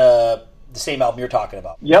on the same album you're talking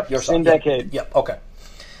about. Yep. Same decade. Yep. Okay.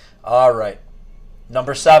 All right,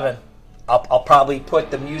 number 7. I'll probably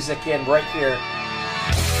put the music in right here.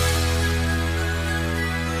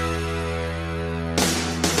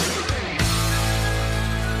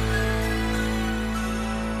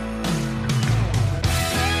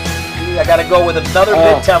 I got to go with another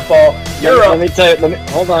mid-tempo. Let me tell you.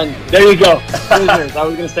 Hold on. There you go. I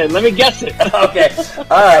was going to say, let me guess it. Okay.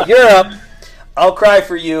 All right, Europe. I'll Cry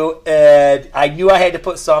for You, and I knew I had to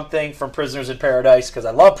put something from Prisoners in Paradise because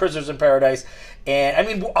I love Prisoners in Paradise. And I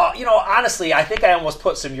mean, honestly, I think I almost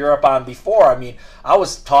put some Europe on before. I mean, I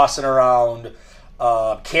was tossing around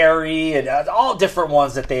Carrie and all different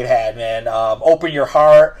ones that they've had, man. Open Your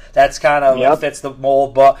Heart, that's kind of fits the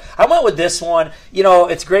mold. But I went with this one.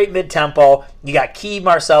 It's great mid-tempo. You got Key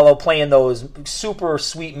Marcello playing those super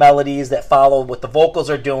sweet melodies that follow what the vocals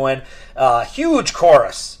are doing. Huge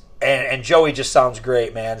chorus. And Joey just sounds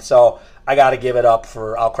great, man. So I got to give it up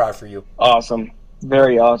for I'll Cry for You. Awesome.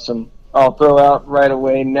 Very awesome. I'll throw out right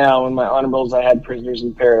away now in my honorables I had Prisoners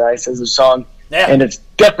in Paradise as a song. Yeah. And it's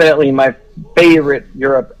definitely my favorite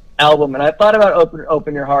Europe album. And I thought about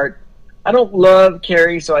Open Your Heart. I don't love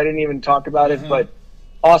Carrie, so I didn't even talk about it, but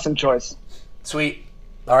awesome choice. Sweet.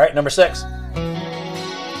 All right, number 6.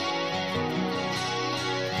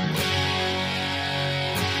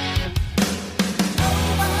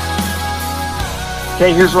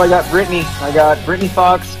 Okay, here's where I got Britney. I got Britney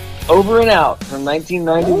Fox, Over and Out from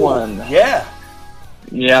 1991. Ooh, yeah.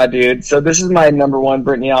 Yeah, dude. So this is my number 1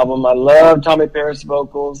 Britney album. I love Tommy Paris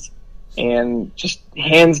vocals, and just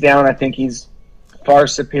hands down, I think he's far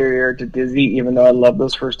superior to Dizzy, even though I love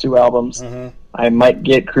those first 2 albums. I might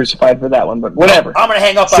get crucified for that one, but whatever. I'm going to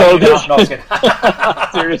hang up on you now. No, I was kidding.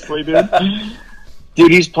 Seriously, dude.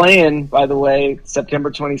 Dude, he's playing, by the way, September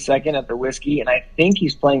 22nd at the Whiskey, and I think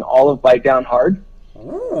he's playing all of Bite Down Hard.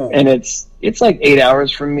 Ooh. And it's like 8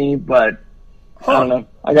 hours from me, but I don't know.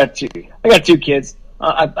 I got two kids.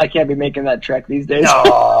 I can't be making that trek these days.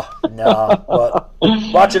 No. But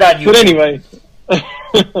watch it on YouTube. But anyway,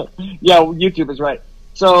 yeah, YouTube is right.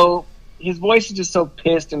 So his voice is just so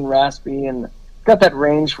pissed and raspy, and got that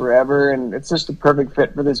range forever, and it's just a perfect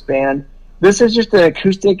fit for this band. This is just an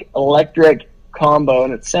acoustic electric combo,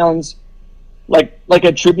 and it sounds like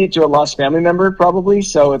a tribute to a lost family member, probably.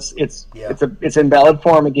 So it's in ballad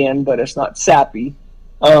form again, but it's not sappy.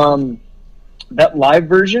 That live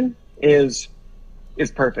version is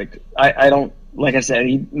perfect. I don't, like I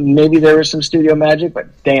said, maybe there was some studio magic,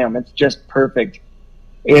 but damn, it's just perfect.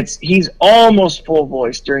 He's almost full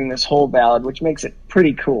voice during this whole ballad, which makes it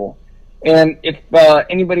pretty cool. And if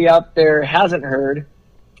anybody out there hasn't heard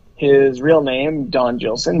his real name, Don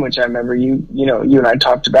Gilson, which I remember you and I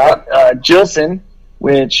talked about, Gilson,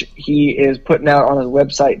 which he is putting out on his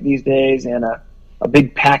website these days, and a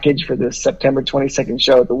big package for the September 22nd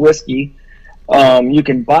show at the Whiskey. You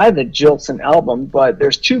can buy the Gilson album, but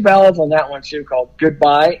there's 2 ballads on that one too, called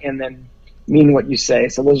Goodbye and then Mean What You Say.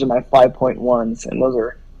 So those are my 5.1s, and those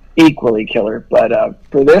are equally killer. But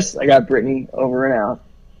for this, I got Britney, Over and Out.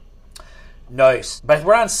 Nice. But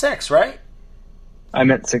we're on 6, right? I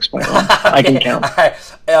meant 6.1. I can count. I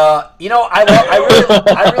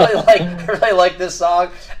really like this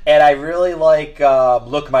song, and I really like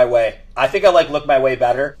Look My Way. I think I like Look My Way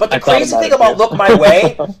better. But the crazy thing about Look My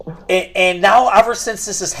Way, and now ever since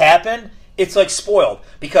this has happened, it's like spoiled,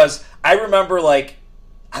 because I remember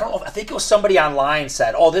I don't know, I think it was somebody online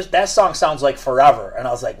said, "Oh, that song sounds like Forever," and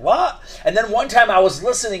I was like, "What?" And then one time I was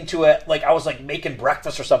listening to it, I was making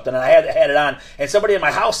breakfast or something, and I had it on, and somebody in my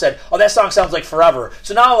house said, "Oh, that song sounds like Forever."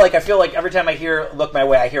 So now, I feel like every time I hear "Look My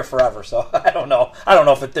Way," I hear Forever. So I don't know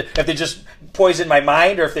if they just poison my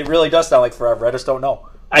mind or if it really does sound like Forever. I just don't know.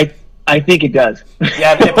 I think it does.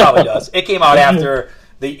 Yeah, it probably does. It came out after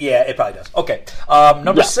yeah, it probably does. Okay,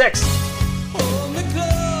 number 6.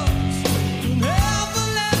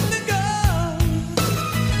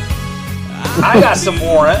 I got some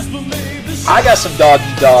Warrant. I got some Doggy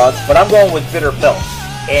Dog, but I'm going with Bitter Pill.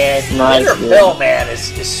 And Bitter Pill, man,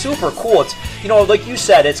 is super cool. It's like you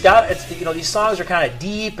said, it's these songs are kind of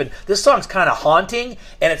deep, and this song's kind of haunting,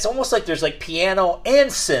 and it's almost like there's piano and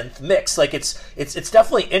synth mixed. It's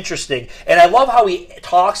definitely interesting, and I love how he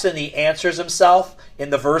talks and he answers himself in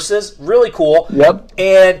the verses. Really cool. Yep.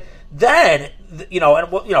 And then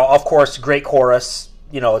of course, great chorus.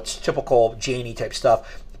 It's typical Janie type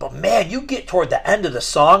stuff. But man, you get toward the end of the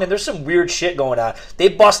song, and there's some weird shit going on. They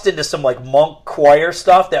bust into some monk choir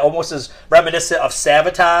stuff that almost is reminiscent of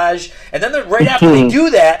Sabotage. And then right after they do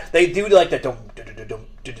that, they do the dum dum dum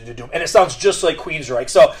dum dum, and it sounds just like Queensryche.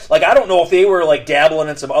 So I don't know if they were dabbling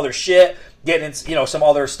in some other shit, getting in some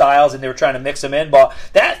other styles, and they were trying to mix them in. But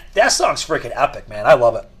that song's freaking epic, man. I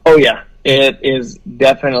love it. Oh yeah, it is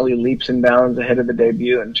definitely leaps and bounds ahead of the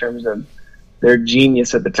debut in terms of their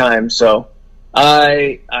genius at the time. So.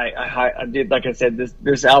 I did, like I said,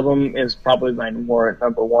 this album is probably my Warrant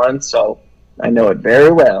number 1, so I know it very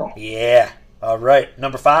well. Yeah. All right.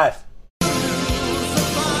 Number 5.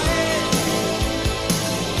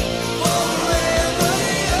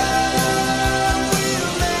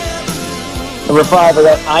 Number 5, I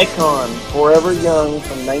got Icon, Forever Young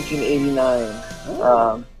from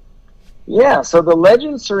 1989. Yeah, so the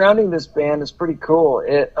legend surrounding this band is pretty cool.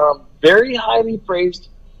 It very highly praised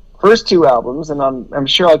first 2 albums, and I'm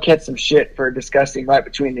sure I'll catch some shit for discussing Right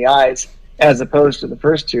Between the Eyes as opposed to the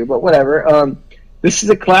first 2, but whatever. This is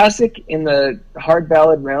a classic in the hard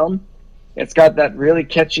ballad realm. It's got that really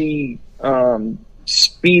catchy,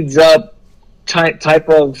 speeds up type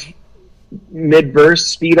of mid-verse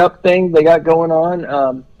speed up thing they got going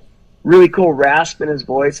on. Really cool rasp in his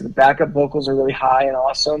voice, and the backup vocals are really high and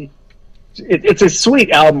awesome. It's a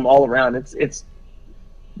sweet album all around. It's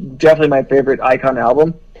definitely my favorite Icon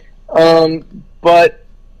album. But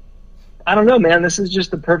I don't know, man. This is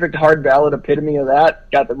just the perfect hard ballad epitome of that.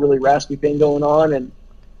 Got the really raspy thing going on. And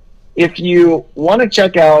if you want to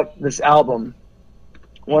check out this album,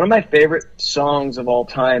 one of my favorite songs of all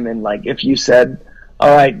time, and like if you said,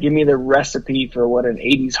 all right, give me the recipe for what an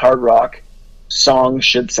 80s hard rock song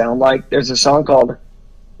should sound like, there's a song called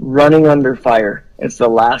Running Under Fire. It's the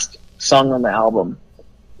last song on the album,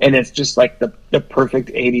 and it's just like the perfect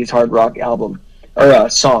 80s hard rock album or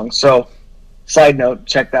song. So side note,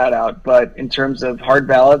 check that out. But in terms of hard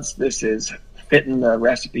ballads, this is fitting the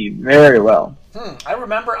recipe very well. I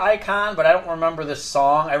remember Icon, but I don't remember this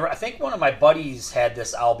song. I think one of my buddies had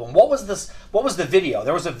this album. What was this? What was the video?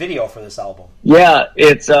 There was a video for this album. Yeah,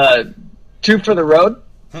 it's 2 for the Road.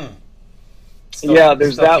 Yeah,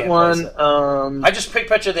 there's that one. I just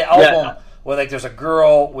picture the album where like there's a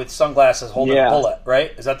girl with sunglasses holding a bullet,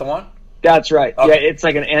 right? Is that the one? That's right. Okay. Yeah, it's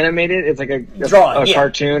like an animated. It's like a drawing, a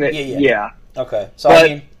cartoon. Yeah. Okay.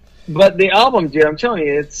 So but the album, dude, I'm telling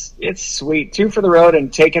you, it's sweet. 2 for the Road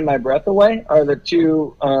and Taking My Breath Away are the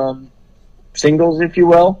 2 singles, if you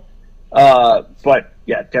will. But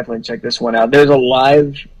yeah, definitely check this one out. There's a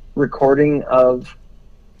live recording of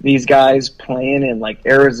these guys playing in like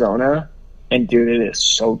Arizona, and dude, it is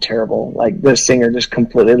so terrible. Like the singer just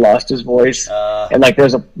completely lost his voice, and like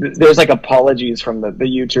there's like apologies from the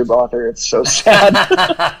YouTube author. It's so sad.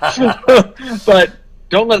 But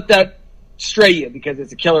don't let that stray you, because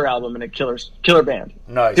it's a killer album and a killer band.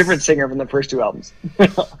 Nice. Different singer from the first 2 albums.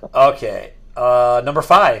 Okay. Number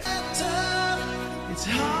 5. It's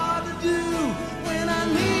hard to do when I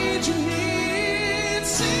need you near. It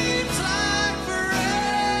seems like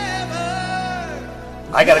forever.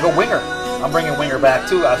 I gotta go Winger. I'm bringing Winger back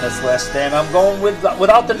too on this list, and I'm going with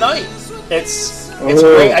Without the Night. It's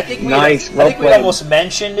great. I think we almost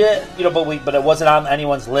mentioned it, but it wasn't on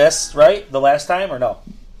anyone's list, right? The last time, or no?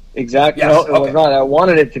 Exactly. Yes, no, it was not. I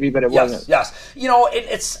wanted it to be, but it wasn't. Yes.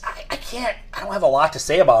 I don't have a lot to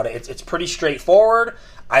say about it. It's pretty straightforward.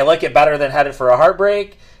 I like it better than Headed for a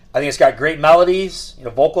Heartbreak. I think it's got great melodies.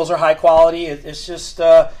 Vocals are high quality. It's just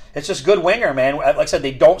good Winger, man. Like I said,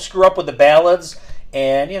 they don't screw up with the ballads,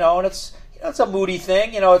 and and it's a moody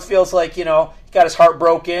thing. It feels like he got his heart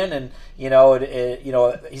broken, and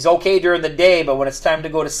he's okay during the day, but when it's time to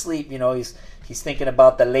go to sleep, he's thinking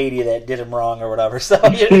about the lady that did him wrong or whatever. So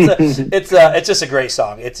it's just a great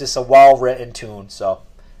song. It's just a well-written tune. So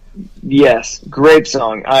yes, great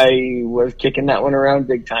song. I was kicking that one around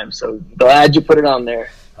big time. So glad you put it on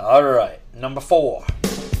there. All right, number 4.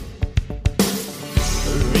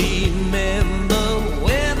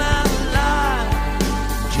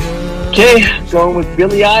 Okay, going with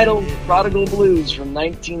Billy Idol's Prodigal Blues from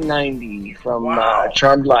 1990 from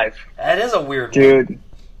Charmed Life. That is a weird dude. One.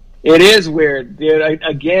 It is weird, dude.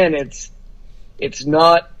 Again, it's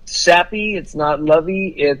not sappy, it's not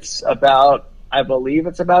lovey. It's about, I believe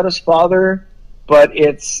it's about his father, but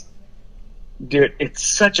it's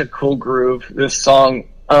such a cool groove. This song,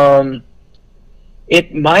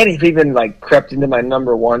 it might have even like crept into my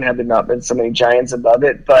number 1 had there not been so many giants above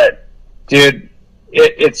it. But dude,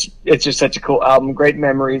 it's just such a cool album. Great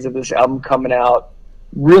memories of this album coming out.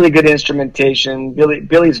 Really good instrumentation.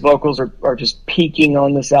 Billy's vocals are just peaking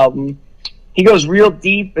on this album. He goes real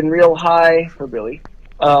deep and real high for Billy.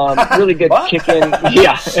 Really good kick-in.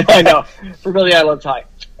 Yeah, I know. For Billy Idol, it's high.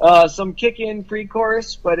 Some kick-in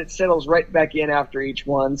pre-chorus, but it settles right back in after each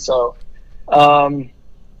one. So,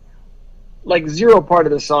 like zero part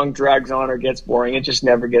of the song drags on or gets boring. It just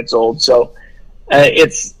never gets old. So,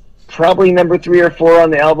 it's probably number 3 or 4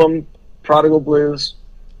 on the album, Prodigal Blues.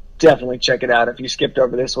 Definitely check it out if you skipped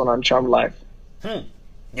over this one on Charmed Life.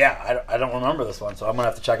 Yeah, I don't remember this one, so I'm going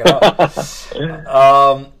to have to check it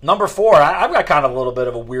out. Number 4, I've got kind of a little bit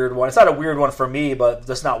of a weird one. It's not a weird one for me, but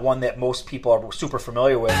it's not one that most people are super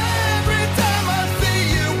familiar with. Every time I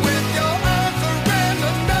see you with your arms around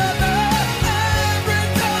another, every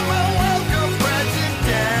time I walk a present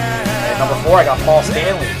down. And number 4, I got Paul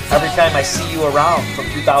Stanley. Every Time I See You Around from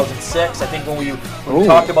 2006. I think when we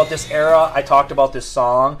talked about this era, I talked about this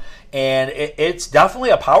song, and it's definitely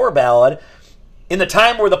a power ballad in the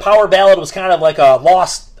time where the power ballad was kind of like a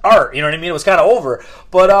lost art. You know what I mean? It was kind of over.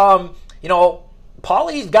 But,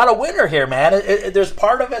 Paulie's got a winner here, man. There's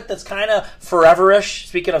part of it that's kind of forever-ish.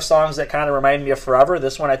 Speaking of songs that kind of remind me of forever,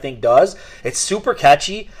 this one I think does. It's super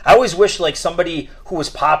catchy. I always wish like somebody who was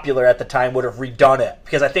popular at the time would have redone it,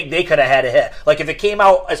 because I think they could have had a hit. Like if it came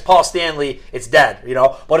out as Paul Stanley, it's dead,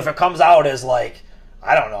 But if it comes out as like,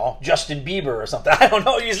 I don't know, Justin Bieber or something, I don't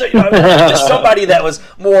know, just somebody that was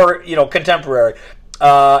more, contemporary.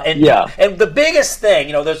 And the biggest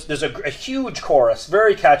thing, there's a huge chorus,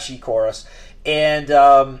 very catchy chorus. And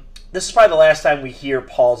this is probably the last time we hear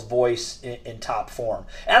Paul's voice in top form.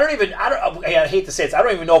 And I hate to say it, I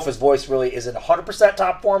don't even know if his voice really is in 100%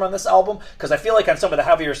 top form on this album, because I feel like on some of the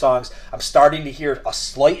heavier songs, I'm starting to hear a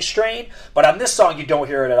slight strain, but on this song, you don't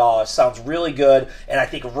hear it at all. It sounds really good, and I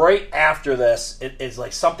think right after this, it's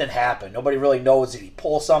like something happened. Nobody really knows. Did he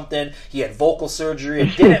pull something? He had vocal surgery.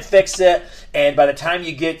 It didn't fix it, and by the time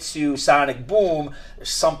you get to Sonic Boom,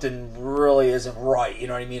 something really isn't right. You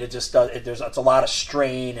know what I mean? It just does. It's a lot of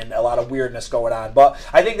strain and a lot of weirdness going on. But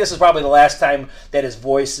I think this is probably the last time that his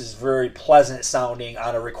voice is very pleasant sounding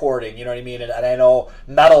on a recording. You know what I mean? And I know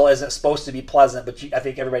metal isn't supposed to be pleasant, but I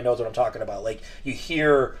think everybody knows what I'm talking about. Like you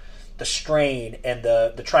hear the strain and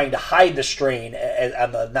the trying to hide the strain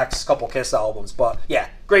on the next couple Kiss albums. But yeah,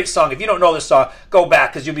 great song. If you don't know this song, go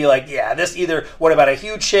back, because you'll be like, yeah, this either would have been a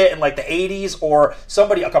huge hit in like the 80s, or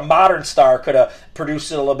somebody like a modern star could have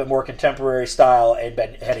produced it a little bit more contemporary style and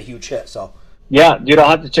had a huge hit. So yeah, dude, I'll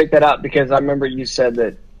have to check that out, because I remember you said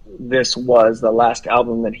that this was the last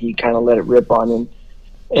album that he kind of let it rip on,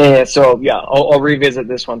 and so yeah, I'll revisit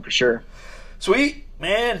this one for sure. Sweet.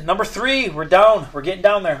 Man, number 3, we're down. We're getting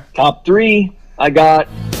down there. Top 3, I got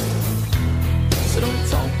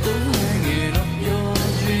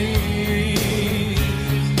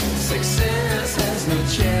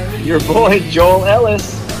your boy Joel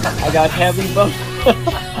Ellis. I got Heavy Bones.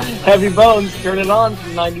 Heavy Bones, Turn It On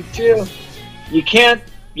from '92. You can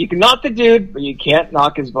knock the dude, but you can't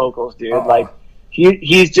knock his vocals, dude. Uh-oh. Like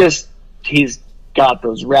he's got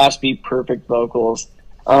those raspy, perfect vocals.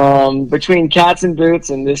 Between Cats and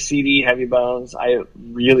Boots and this CD, Heavy Bones, I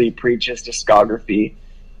really preach his discography.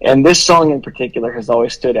 And this song in particular has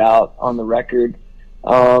always stood out on the record.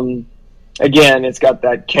 Again, it's got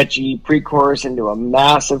that catchy pre-chorus into a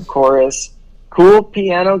massive chorus. Cool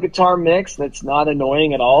piano guitar mix that's not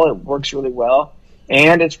annoying at all. It works really well.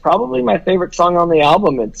 And it's probably my favorite song on the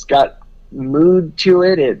album. It's got mood to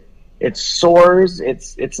it. It soars.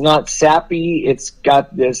 It's not sappy. It's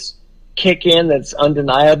got this kick in that's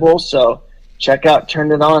undeniable. So check out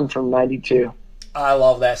Turn It On from '92. I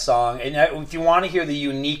love that song. And if you want to hear the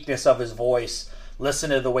uniqueness of his voice, listen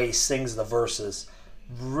to the way he sings the verses.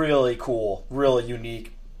 Really cool, really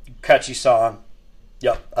unique, catchy song.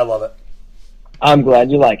 Yep, I love it. I'm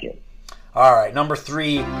glad you like it. All right, number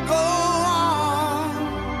 3. Go on,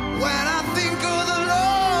 when I think of the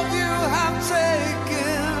love you have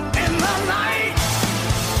taken in the night.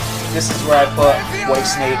 This is where I put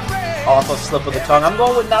Whitesnake off of Slip of the Tongue. I'm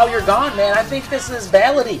going with Now You're Gone, man. I think this is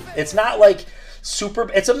ballady. It's not like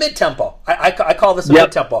super. It's a mid-tempo. I call this a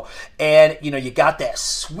mid-tempo. And, you got that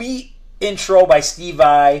sweet intro by Steve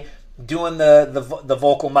Vai doing the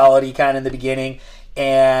vocal melody kind of in the beginning.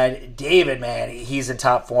 And David, man, he's in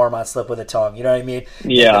top form on Slip of the Tongue. You know what I mean?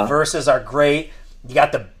 Yeah. The verses are great. You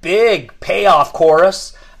got the big payoff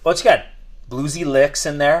chorus. But you got bluesy licks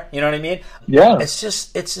in there. You know what I mean? Yeah. It's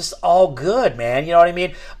just all good, man. You know what I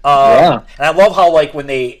mean? And I love how, like, when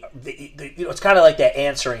they it's kind of like that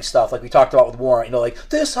answering stuff, like we talked about with Warren. Like,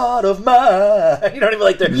 this heart of mine. You know what I mean?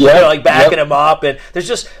 Like they're like backing him up, and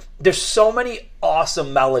there's so many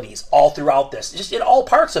awesome melodies all throughout this, just in all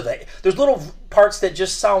parts of it. There's little parts that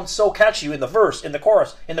just sound so catchy in the verse, in the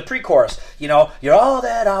chorus, in the pre-chorus. You're all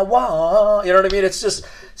that I want. You know what I mean? It's just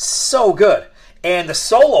so good. And the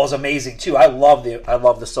solo is amazing too. I love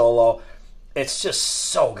the solo. It's just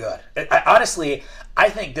so good. Honestly, I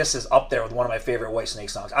think this is up there with one of my favorite Whitesnake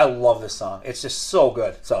songs. I love this song. It's just so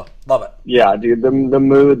good. So love it. Yeah, dude. The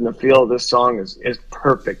mood and the feel of this song is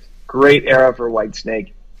perfect. Great era for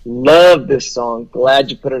Whitesnake. Love this song. Glad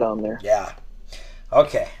you put it on there. Yeah.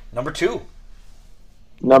 Okay. Number 2.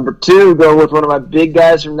 Number 2, go with one of my big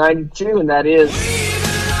guys from '92, and that is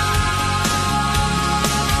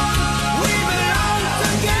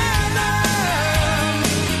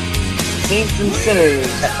Saints and Sinners,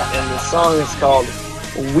 and the song is called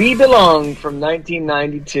We Belong from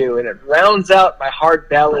 1992, and it rounds out my hard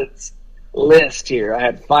ballads list here. I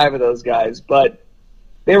had 5 of those guys, but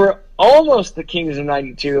they were almost the kings of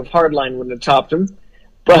 '92. If Hardline wouldn't have topped them.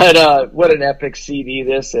 But what an epic CD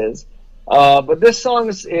this is. But this song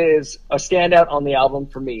is a standout on the album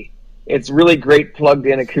for me. It's really great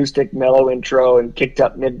plugged-in acoustic mellow intro and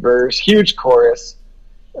kicked-up mid-verse, huge chorus.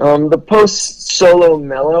 The post-solo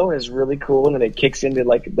mellow is really cool, and then it kicks into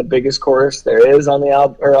like the biggest chorus there is on the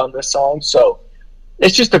album or on this song. So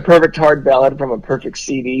it's just a perfect hard ballad from a perfect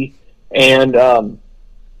CD. And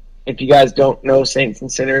if you guys don't know Saints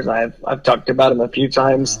and Sinners, I've talked about them a few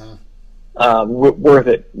times. Worth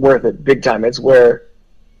it, big time. It's where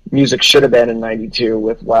music should have been in '92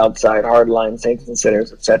 with Wildside, Hardline, Saints and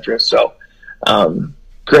Sinners, etc. So,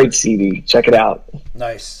 great CD. Check it out.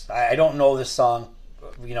 Nice. I don't know this song.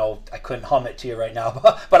 You know, I couldn't hum it to you right now,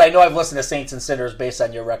 but I know I've listened to Saints and Sinners based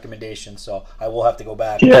on your recommendation, so I will have to go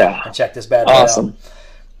back and check this bad boy out.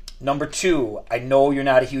 Number 2, I know you're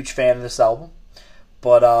not a huge fan of this album,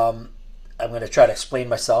 but I'm going to try to explain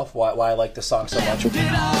myself why I like this song so much.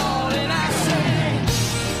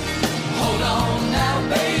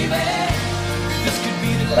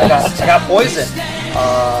 I got Poison.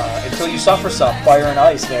 Until You Suffer Some, Fire and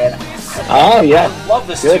Ice, man. I love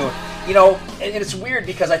this tune. You know, and it's weird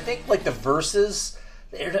because I think like the verses,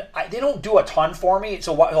 they don't do a ton for me.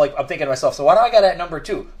 So like I'm thinking to myself, so why do I got it at number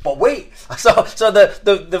 2? But wait, so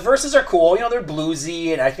the verses are cool. You know, they're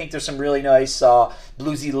bluesy, and I think there's some really nice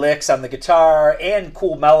bluesy licks on the guitar and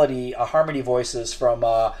cool melody, harmony voices from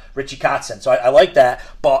Richie Kotzen. So I like that.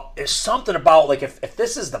 But there's something about like if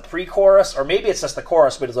this is the pre-chorus, or maybe it's just the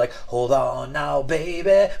chorus, but it's like hold on now,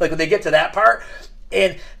 baby. Like when they get to that part.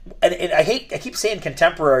 And I keep saying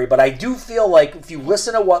contemporary, but I do feel like if you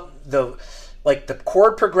listen to what the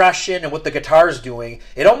chord progression and what the guitar's doing,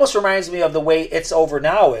 it almost reminds me of the way It's Over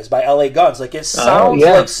Now is by LA Guns. Like it sounds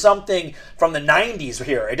like something from the 90s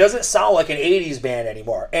here. It doesn't sound like an 80s band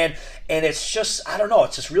anymore. And it's just, I don't know,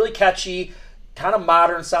 it's just really catchy, kind of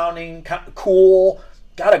modern sounding, kind of cool,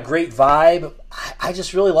 got a great vibe. I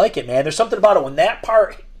just really like it, man. There's something about it when that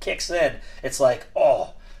part kicks in. It's like,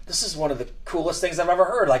 oh, this is one of the coolest things I've ever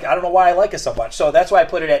heard. Like, I don't know why I like it so much. So that's why I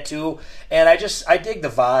put it at 2. And I dig the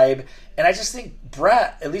vibe. And I just think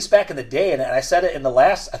Brett, at least back in the day, and I said it in the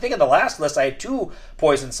last list, I had 2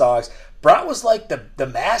 Poison songs. Brett was like the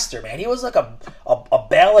master, man. He was like a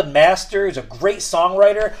ballad master. He's a great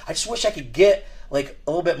songwriter. I just wish I could get like a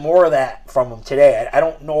little bit more of that from him today. I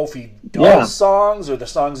don't know if he does songs or the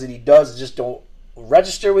songs that he does just don't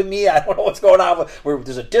register with me. I don't know what's going on.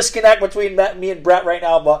 There's a disconnect between me and Brett right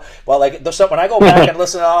now. But like when I go back and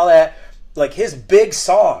listen to all that, like his big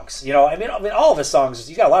songs, you know, I mean all of his songs.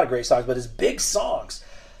 He's got a lot of great songs, but his big songs,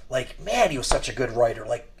 like man, he was such a good writer.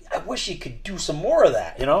 Like I wish he could do some more of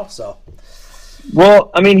that, you know. So,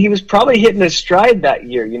 well, I mean, he was probably hitting his stride that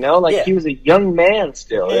year, you know, like he was a young man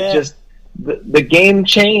still. It just the game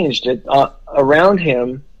changed around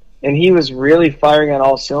him, and he was really firing on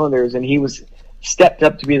all cylinders, and he was stepped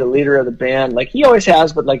up to be the leader of the band, like he always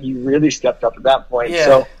has, but like he really stepped up at that point.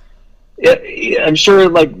 So I'm sure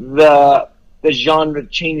like the genre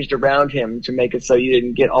changed around him to make it so you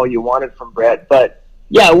didn't get all you wanted from Brett. But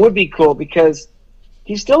yeah, it would be cool because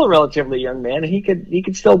he's still a relatively young man, and he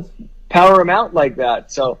could still power him out like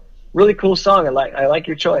that. So really cool song. I like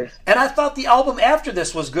your choice. And I thought the album after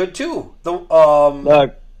this was good too.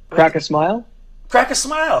 The Crack a Smile. Crack a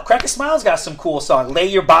Smile. Crack a Smile's got some cool songs. Lay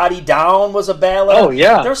Your Body Down was a ballad. Oh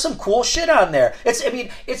yeah, there's some cool shit on there. That's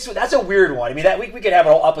a weird one. I mean, that we could have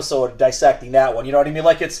a whole episode dissecting that one. You know what I mean?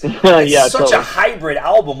 Like it's such a hybrid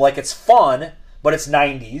album. Like it's fun, but it's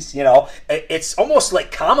 90s. You know, it's almost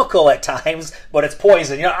like comical at times, but it's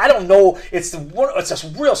Poison. You know, I don't know. It's a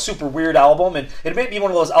real super weird album, and it may be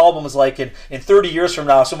one of those albums like in 30 years from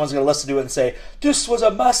now, someone's going to listen to it and say, "This was a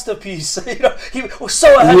masterpiece." You know, he was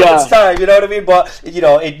so ahead of its time. You know what I mean? But you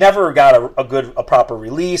know, it never got a proper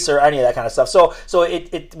release or any of that kind of stuff. So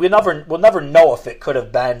we'll never know if it could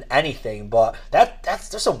have been anything. But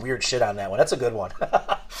there's some weird shit on that one. That's a good one.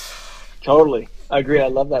 Totally, I agree. I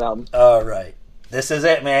love that album. All right. This is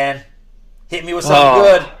it, man. Hit me with something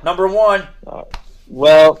good. Number 1.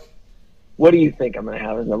 Well, what do you think I'm going to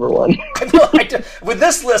have as number 1? With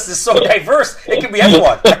this list is so diverse, it could be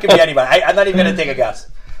anyone. It could be anybody. I'm not even going to take a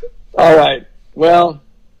guess. All right. Well,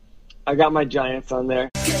 I got my Giants on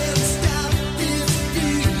there.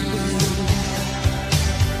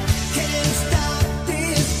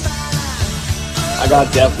 I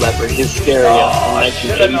got Def Leppard, Hysteria, in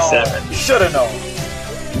 1987. Should have known.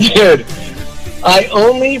 Dude, I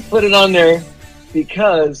only put it on there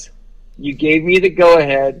because you gave me the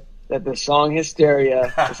go-ahead that the song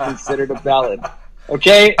Hysteria is considered a ballad.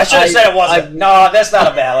 Okay, I should have said it wasn't. No, that's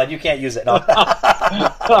not a ballad. You can't use it. No.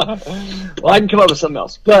 Well, I can come up with something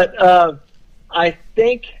else. But I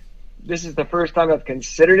think this is the first time I've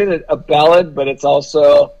considered it a ballad, but it's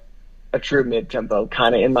also a true mid-tempo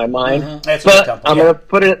kind of in my mind. It's but mid-tempo, I'm going to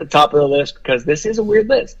put it at the top of the list because this is a weird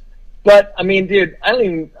list. But, I mean, dude,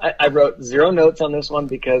 I wrote 0 notes on this one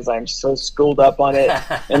because I'm so schooled up on it.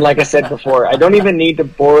 And like I said before, I don't even need to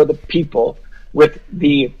bore the people with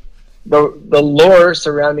the lore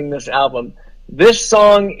surrounding this album. This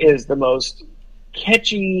song is the most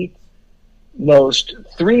catchy, most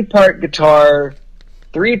 3-part guitar,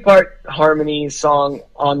 3-part harmony song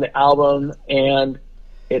on the album, and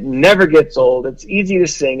it never gets old. It's easy to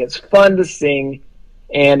sing, it's fun to sing,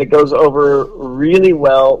 and it goes over really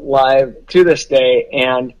well live to this day,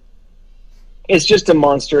 and it's just a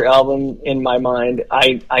monster album in my mind.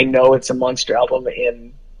 I know it's a monster album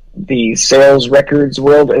in the sales records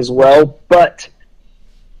world as well, but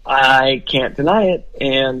I can't deny it.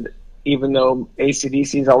 And even though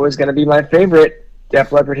AC/DC is always going to be my favorite,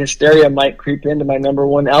 Def Leppard Hysteria might creep into my number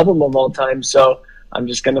 1 album of all time. So I'm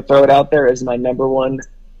just going to throw it out there as my number 1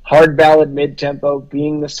 hard ballad mid-tempo,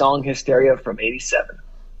 being the song Hysteria from '87.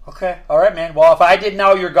 Okay, all right, man. Well, if I did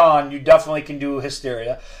Now You're Gone, you definitely can do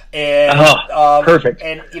Hysteria. And perfect.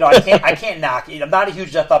 And I can't knock it. I'm not a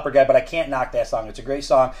huge Death Leppard guy, but I can't knock that song. It's a great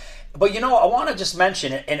song. But I want to just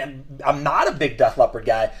mention it, and I'm not a big Death Leppard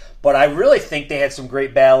guy, but I really think they had some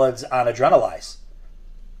great ballads on Adrenalize.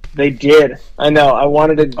 They did. I know. I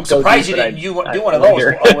wanted to. I'm surprised you didn't do one of those.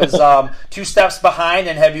 It was Two Steps Behind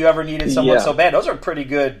and Have You Ever Needed Someone So Bad. Those are pretty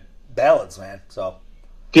good ballads, man. So,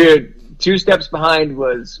 dude, Two Steps Behind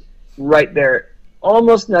was right there,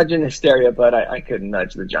 almost nudging Hysteria, but I couldn't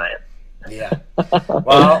nudge the giant. Yeah.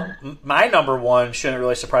 Well, my number 1 shouldn't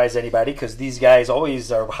really surprise anybody because these guys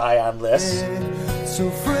always are high on lists. So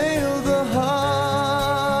frail the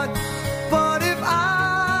heart, but if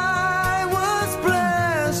I was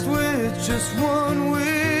blessed with just one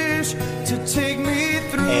wish to take me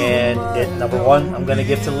through. And at number 1, I'm going to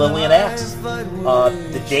give to Lillian Axe.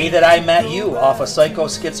 The Day That I Met You off of Psycho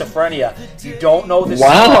Schizophrenia. If you don't know this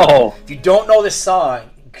song, if you don't know this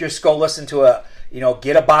song, just go listen to it.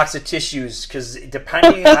 Get a box of tissues because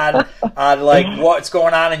depending on like what's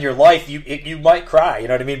going on in your life, you might cry. You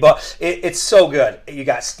know what I mean? But it's so good. You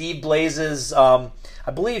got Steve Blaze's.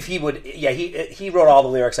 I believe he wrote all the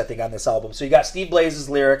lyrics, I think, on this album. So you got Steve Blaze's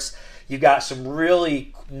lyrics. You got some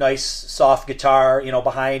really nice soft guitar,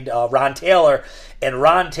 behind Ron Taylor. And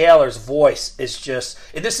Ron Taylor's voice is just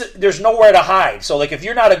there's nowhere to hide. So like if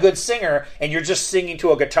you're not a good singer and you're just singing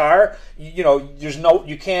to a guitar, you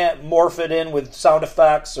can't morph it in with sound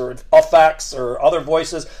effects or other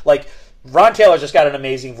voices. Like Ron Taylor's just got an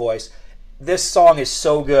amazing voice. This song is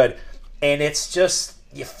so good, and it's just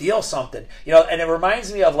you feel something, and it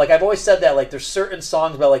reminds me of, like, I've always said that, like, there's certain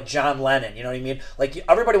songs about, like, John Lennon, you know what I mean? Like,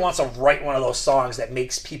 everybody wants to write one of those songs that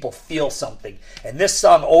makes people feel something, and this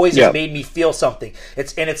song always has made me feel something.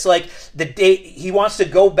 It's like the day, he wants to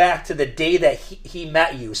go back to the day that he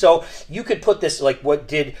met you. So you could put this, like, what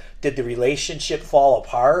did the relationship fall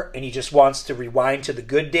apart and he just wants to rewind to the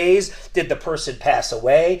good days? Did the person pass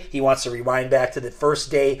away? He wants to rewind back to the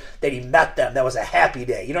first day that he met them. That was a happy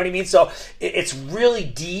day. You know what I mean? So it's really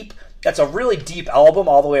deep. That's a really deep album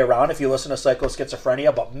all the way around if you listen to Psycho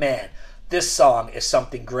Schizophrenia. But man, this song is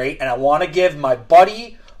something great. And I want to give my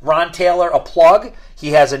buddy Ron Taylor a plug. He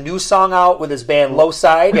has a new song out with his band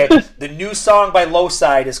Lowside. And the new song by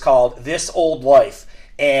Lowside is called This Old Life.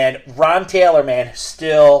 And Ron Taylor, man,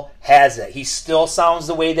 still has it. He still sounds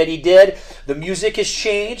the way that he did. The music has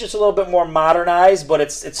changed. It's a little bit more modernized, but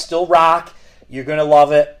it's still rock. You're going to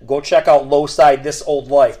love it. Go check out Lowside, This Old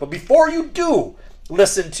Life. But before you do,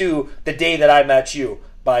 listen to The Day That I Met You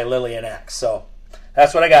by Lillian Axe. So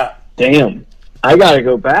that's what I got. Damn. I got to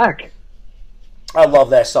go back. I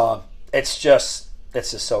love that song. It's just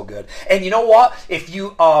so good. And you know what? If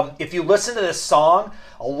you listen to this song,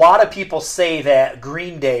 a lot of people say that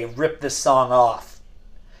Green Day ripped this song off.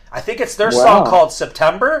 I think it's their song called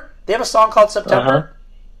September. They have a song called September.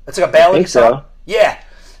 It's like a ballad song. So. Yeah.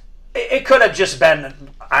 It could have just been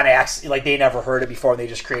on accident, like they never heard it before and they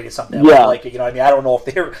just created something like it. You know what I mean? I don't know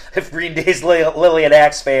if Green Day's Lillian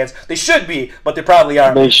Axe fans. They should be, but they probably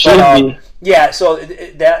aren't. They should be. Yeah, so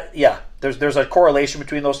there's a correlation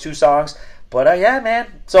between those two songs. But yeah, man.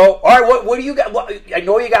 So all right, what do you got? I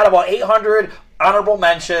know you got about 800 honorable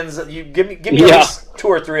mentions. You give me at least 2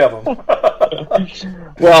 or 3 of them.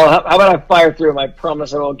 Well, how about I fire through them? I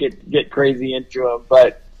promise I won't get crazy into them.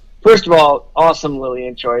 But first of all, awesome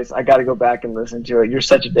Lillian choice. I got to go back and listen to it. You're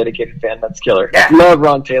such a dedicated fan. That's killer. Yeah. Love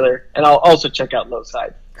Ron Taylor, and I'll also check out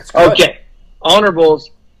Lowside. That's good. Okay,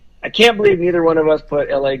 honorables. I can't believe neither one of us put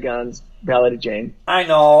L.A. Guns, Ballad of Jane. I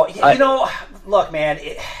know. Look, man.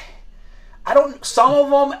 Some of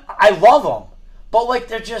them, I love them. But,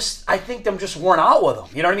 like, I think I'm just worn out with them.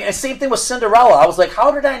 You know what I mean? And same thing with Cinderella. I was like,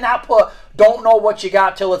 how did I not put Don't Know What You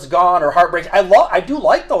Got Till It's Gone or Heartbreak? I do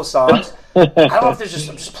like those songs. I don't know if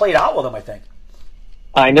I'm just played out with them, I think.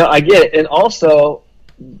 I know, I get it. And also,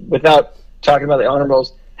 without talking about the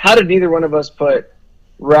honorables, how did neither one of us put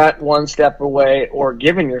Rat One Step Away or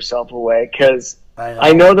Giving Yourself Away? Because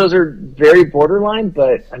I know those are very borderline,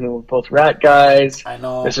 but I mean, we're both Rat guys. I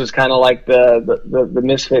know. This was kind of like the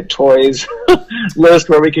Misfit Toys list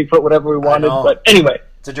where we could put whatever we wanted. But anyway,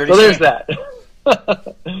 it's a dirty there's shame.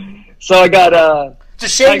 that. So I got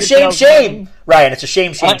it's a shame. Ryan, it's a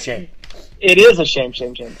shame. It is a shame.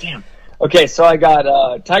 Damn. Okay, so I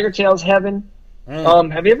got Tiger Tail's Heaven.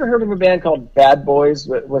 Have you ever heard of a band called Bad Boys?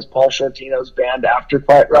 Was Paul Shortino's band after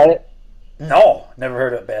Quiet Riot? No, never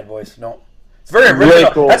heard of Bad Boys. No. It's very original.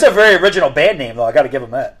 Really cool. That's a very original band name, though. I got to give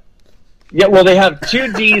them that. Yeah, well, they have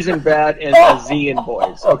 2 D's in Bad and a Z in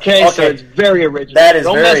Boys. Okay, so it's very original. That is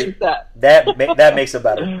Don't mess with that. That makes it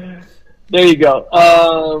better. There you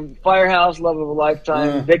go. Firehouse, Love of a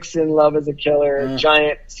Lifetime. Vixen, Love is a Killer.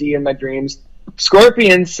 Giant, See You in My Dreams.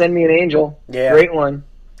 Scorpions, Send Me an Angel. Yeah. Great one.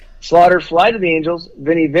 Slaughter, Fly to the Angels.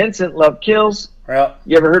 Vinnie Vincent, Love Kills. Yeah.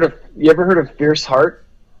 You ever heard of Fierce Heart?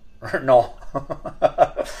 No.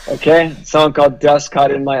 Okay, song called Dust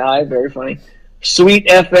Caught in My Eye, very funny. Sweet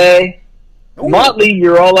F.A. Ooh. Motley,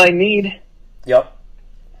 You're All I Need. Yep.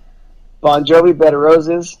 Bon Jovi, Bed of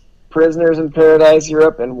Roses. Prisoners in Paradise,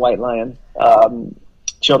 Europe, and White Lion.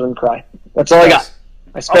 Children Cry. That's all I got.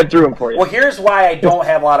 I sped through them for you. Well, here's why I don't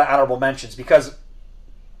have a lot of honorable mentions, because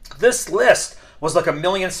this list was like a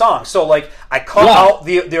million songs. So, like, I cut out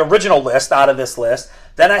the original list out of this list.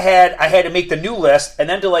 Then I had to make the new list, and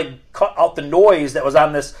then to, like, cut out the noise that was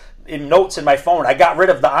on this in notes in my phone. I got rid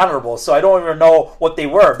of the honorables, so I don't even know what they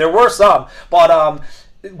were. There were some, but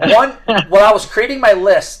when I was creating my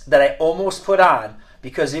list that I almost put on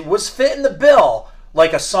because it was fitting the bill,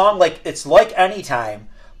 like a song like It's Like Anytime,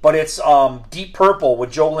 but it's Deep Purple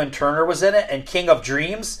with Joe Lynn Turner was in it, and King of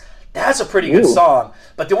Dreams. That's a pretty good song.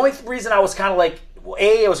 But the only reason I was kind of like,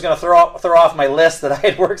 A, I was going to throw off my list that I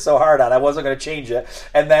had worked so hard on. I wasn't going to change it.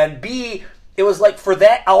 And then B, it was like for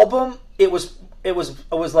that album, it was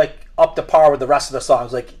like up to par with the rest of the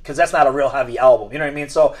songs, like, because that's not a real heavy album. You know what I mean?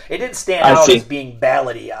 So it didn't stand out as being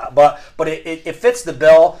ballady, but it fits the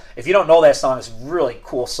bill. If you don't know that song, it's a really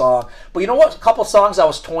cool song. But you know what? A couple songs I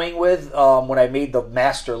was toying with when I made the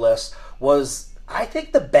master list was, I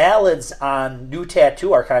think the ballads on New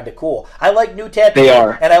Tattoo are kind of cool. I like New Tattoo. They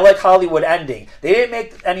are. And I like Hollywood Ending. They didn't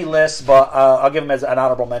make any lists, but I'll give them as an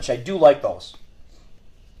honorable mention. I do like those.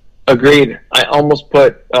 Agreed. I almost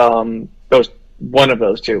put one of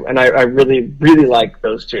those two, and I really, really like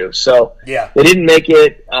those two. So yeah, they didn't make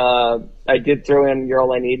it. I did throw in You're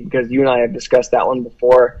All I Need because you and I have discussed that one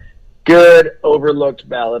before. Good overlooked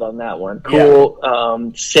ballad on that one.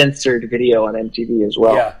 Cool censored video on MTV as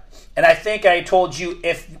well. Yeah. And I think I told you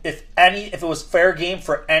if it was fair game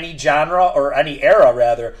for any genre or any era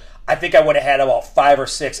rather, I think I would have had about 5 or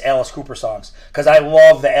 6 Alice Cooper songs because I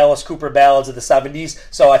love the Alice Cooper ballads of the 70s.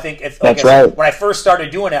 So I think when I first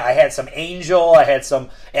started doing it, I had some Angel, I had some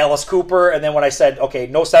Alice Cooper, and then when I said okay,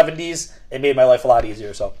 no 70s, it made my life a lot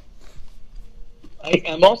easier. So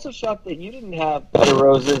I'm also shocked that you didn't have the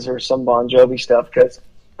Roses or some Bon Jovi stuff because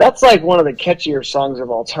that's like one of the catchier songs of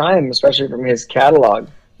all time, especially from his catalog.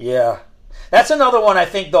 Yeah, that's another one. I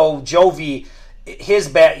think though Jovi,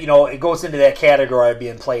 his it goes into that category of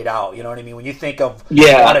being played out. You know what I mean? When you think of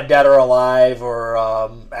Not a Dead or Alive, or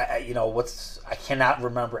I cannot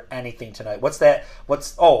remember anything tonight. Never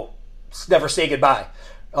Say Goodbye.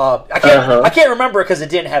 I can't remember it because it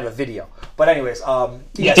didn't have a video. But anyways,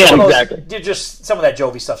 exactly. Just some of that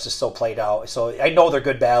Jovi stuff's just so played out. So I know they're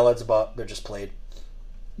good ballads, but they're just played.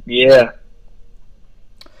 Yeah.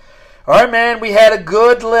 All right, man. We had a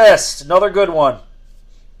good list. Another good one.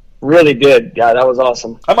 Really did. Yeah, that was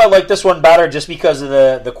awesome. I might like this one better just because of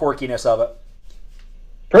the quirkiness of it.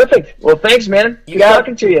 Perfect. Well, thanks, man. Good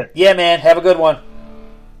talking to you. Yeah, man. Have a good one.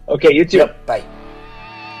 Okay, you too. Yep, bye.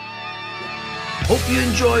 Hope you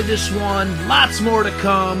enjoyed this one. Lots more to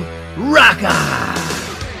come. Rock on!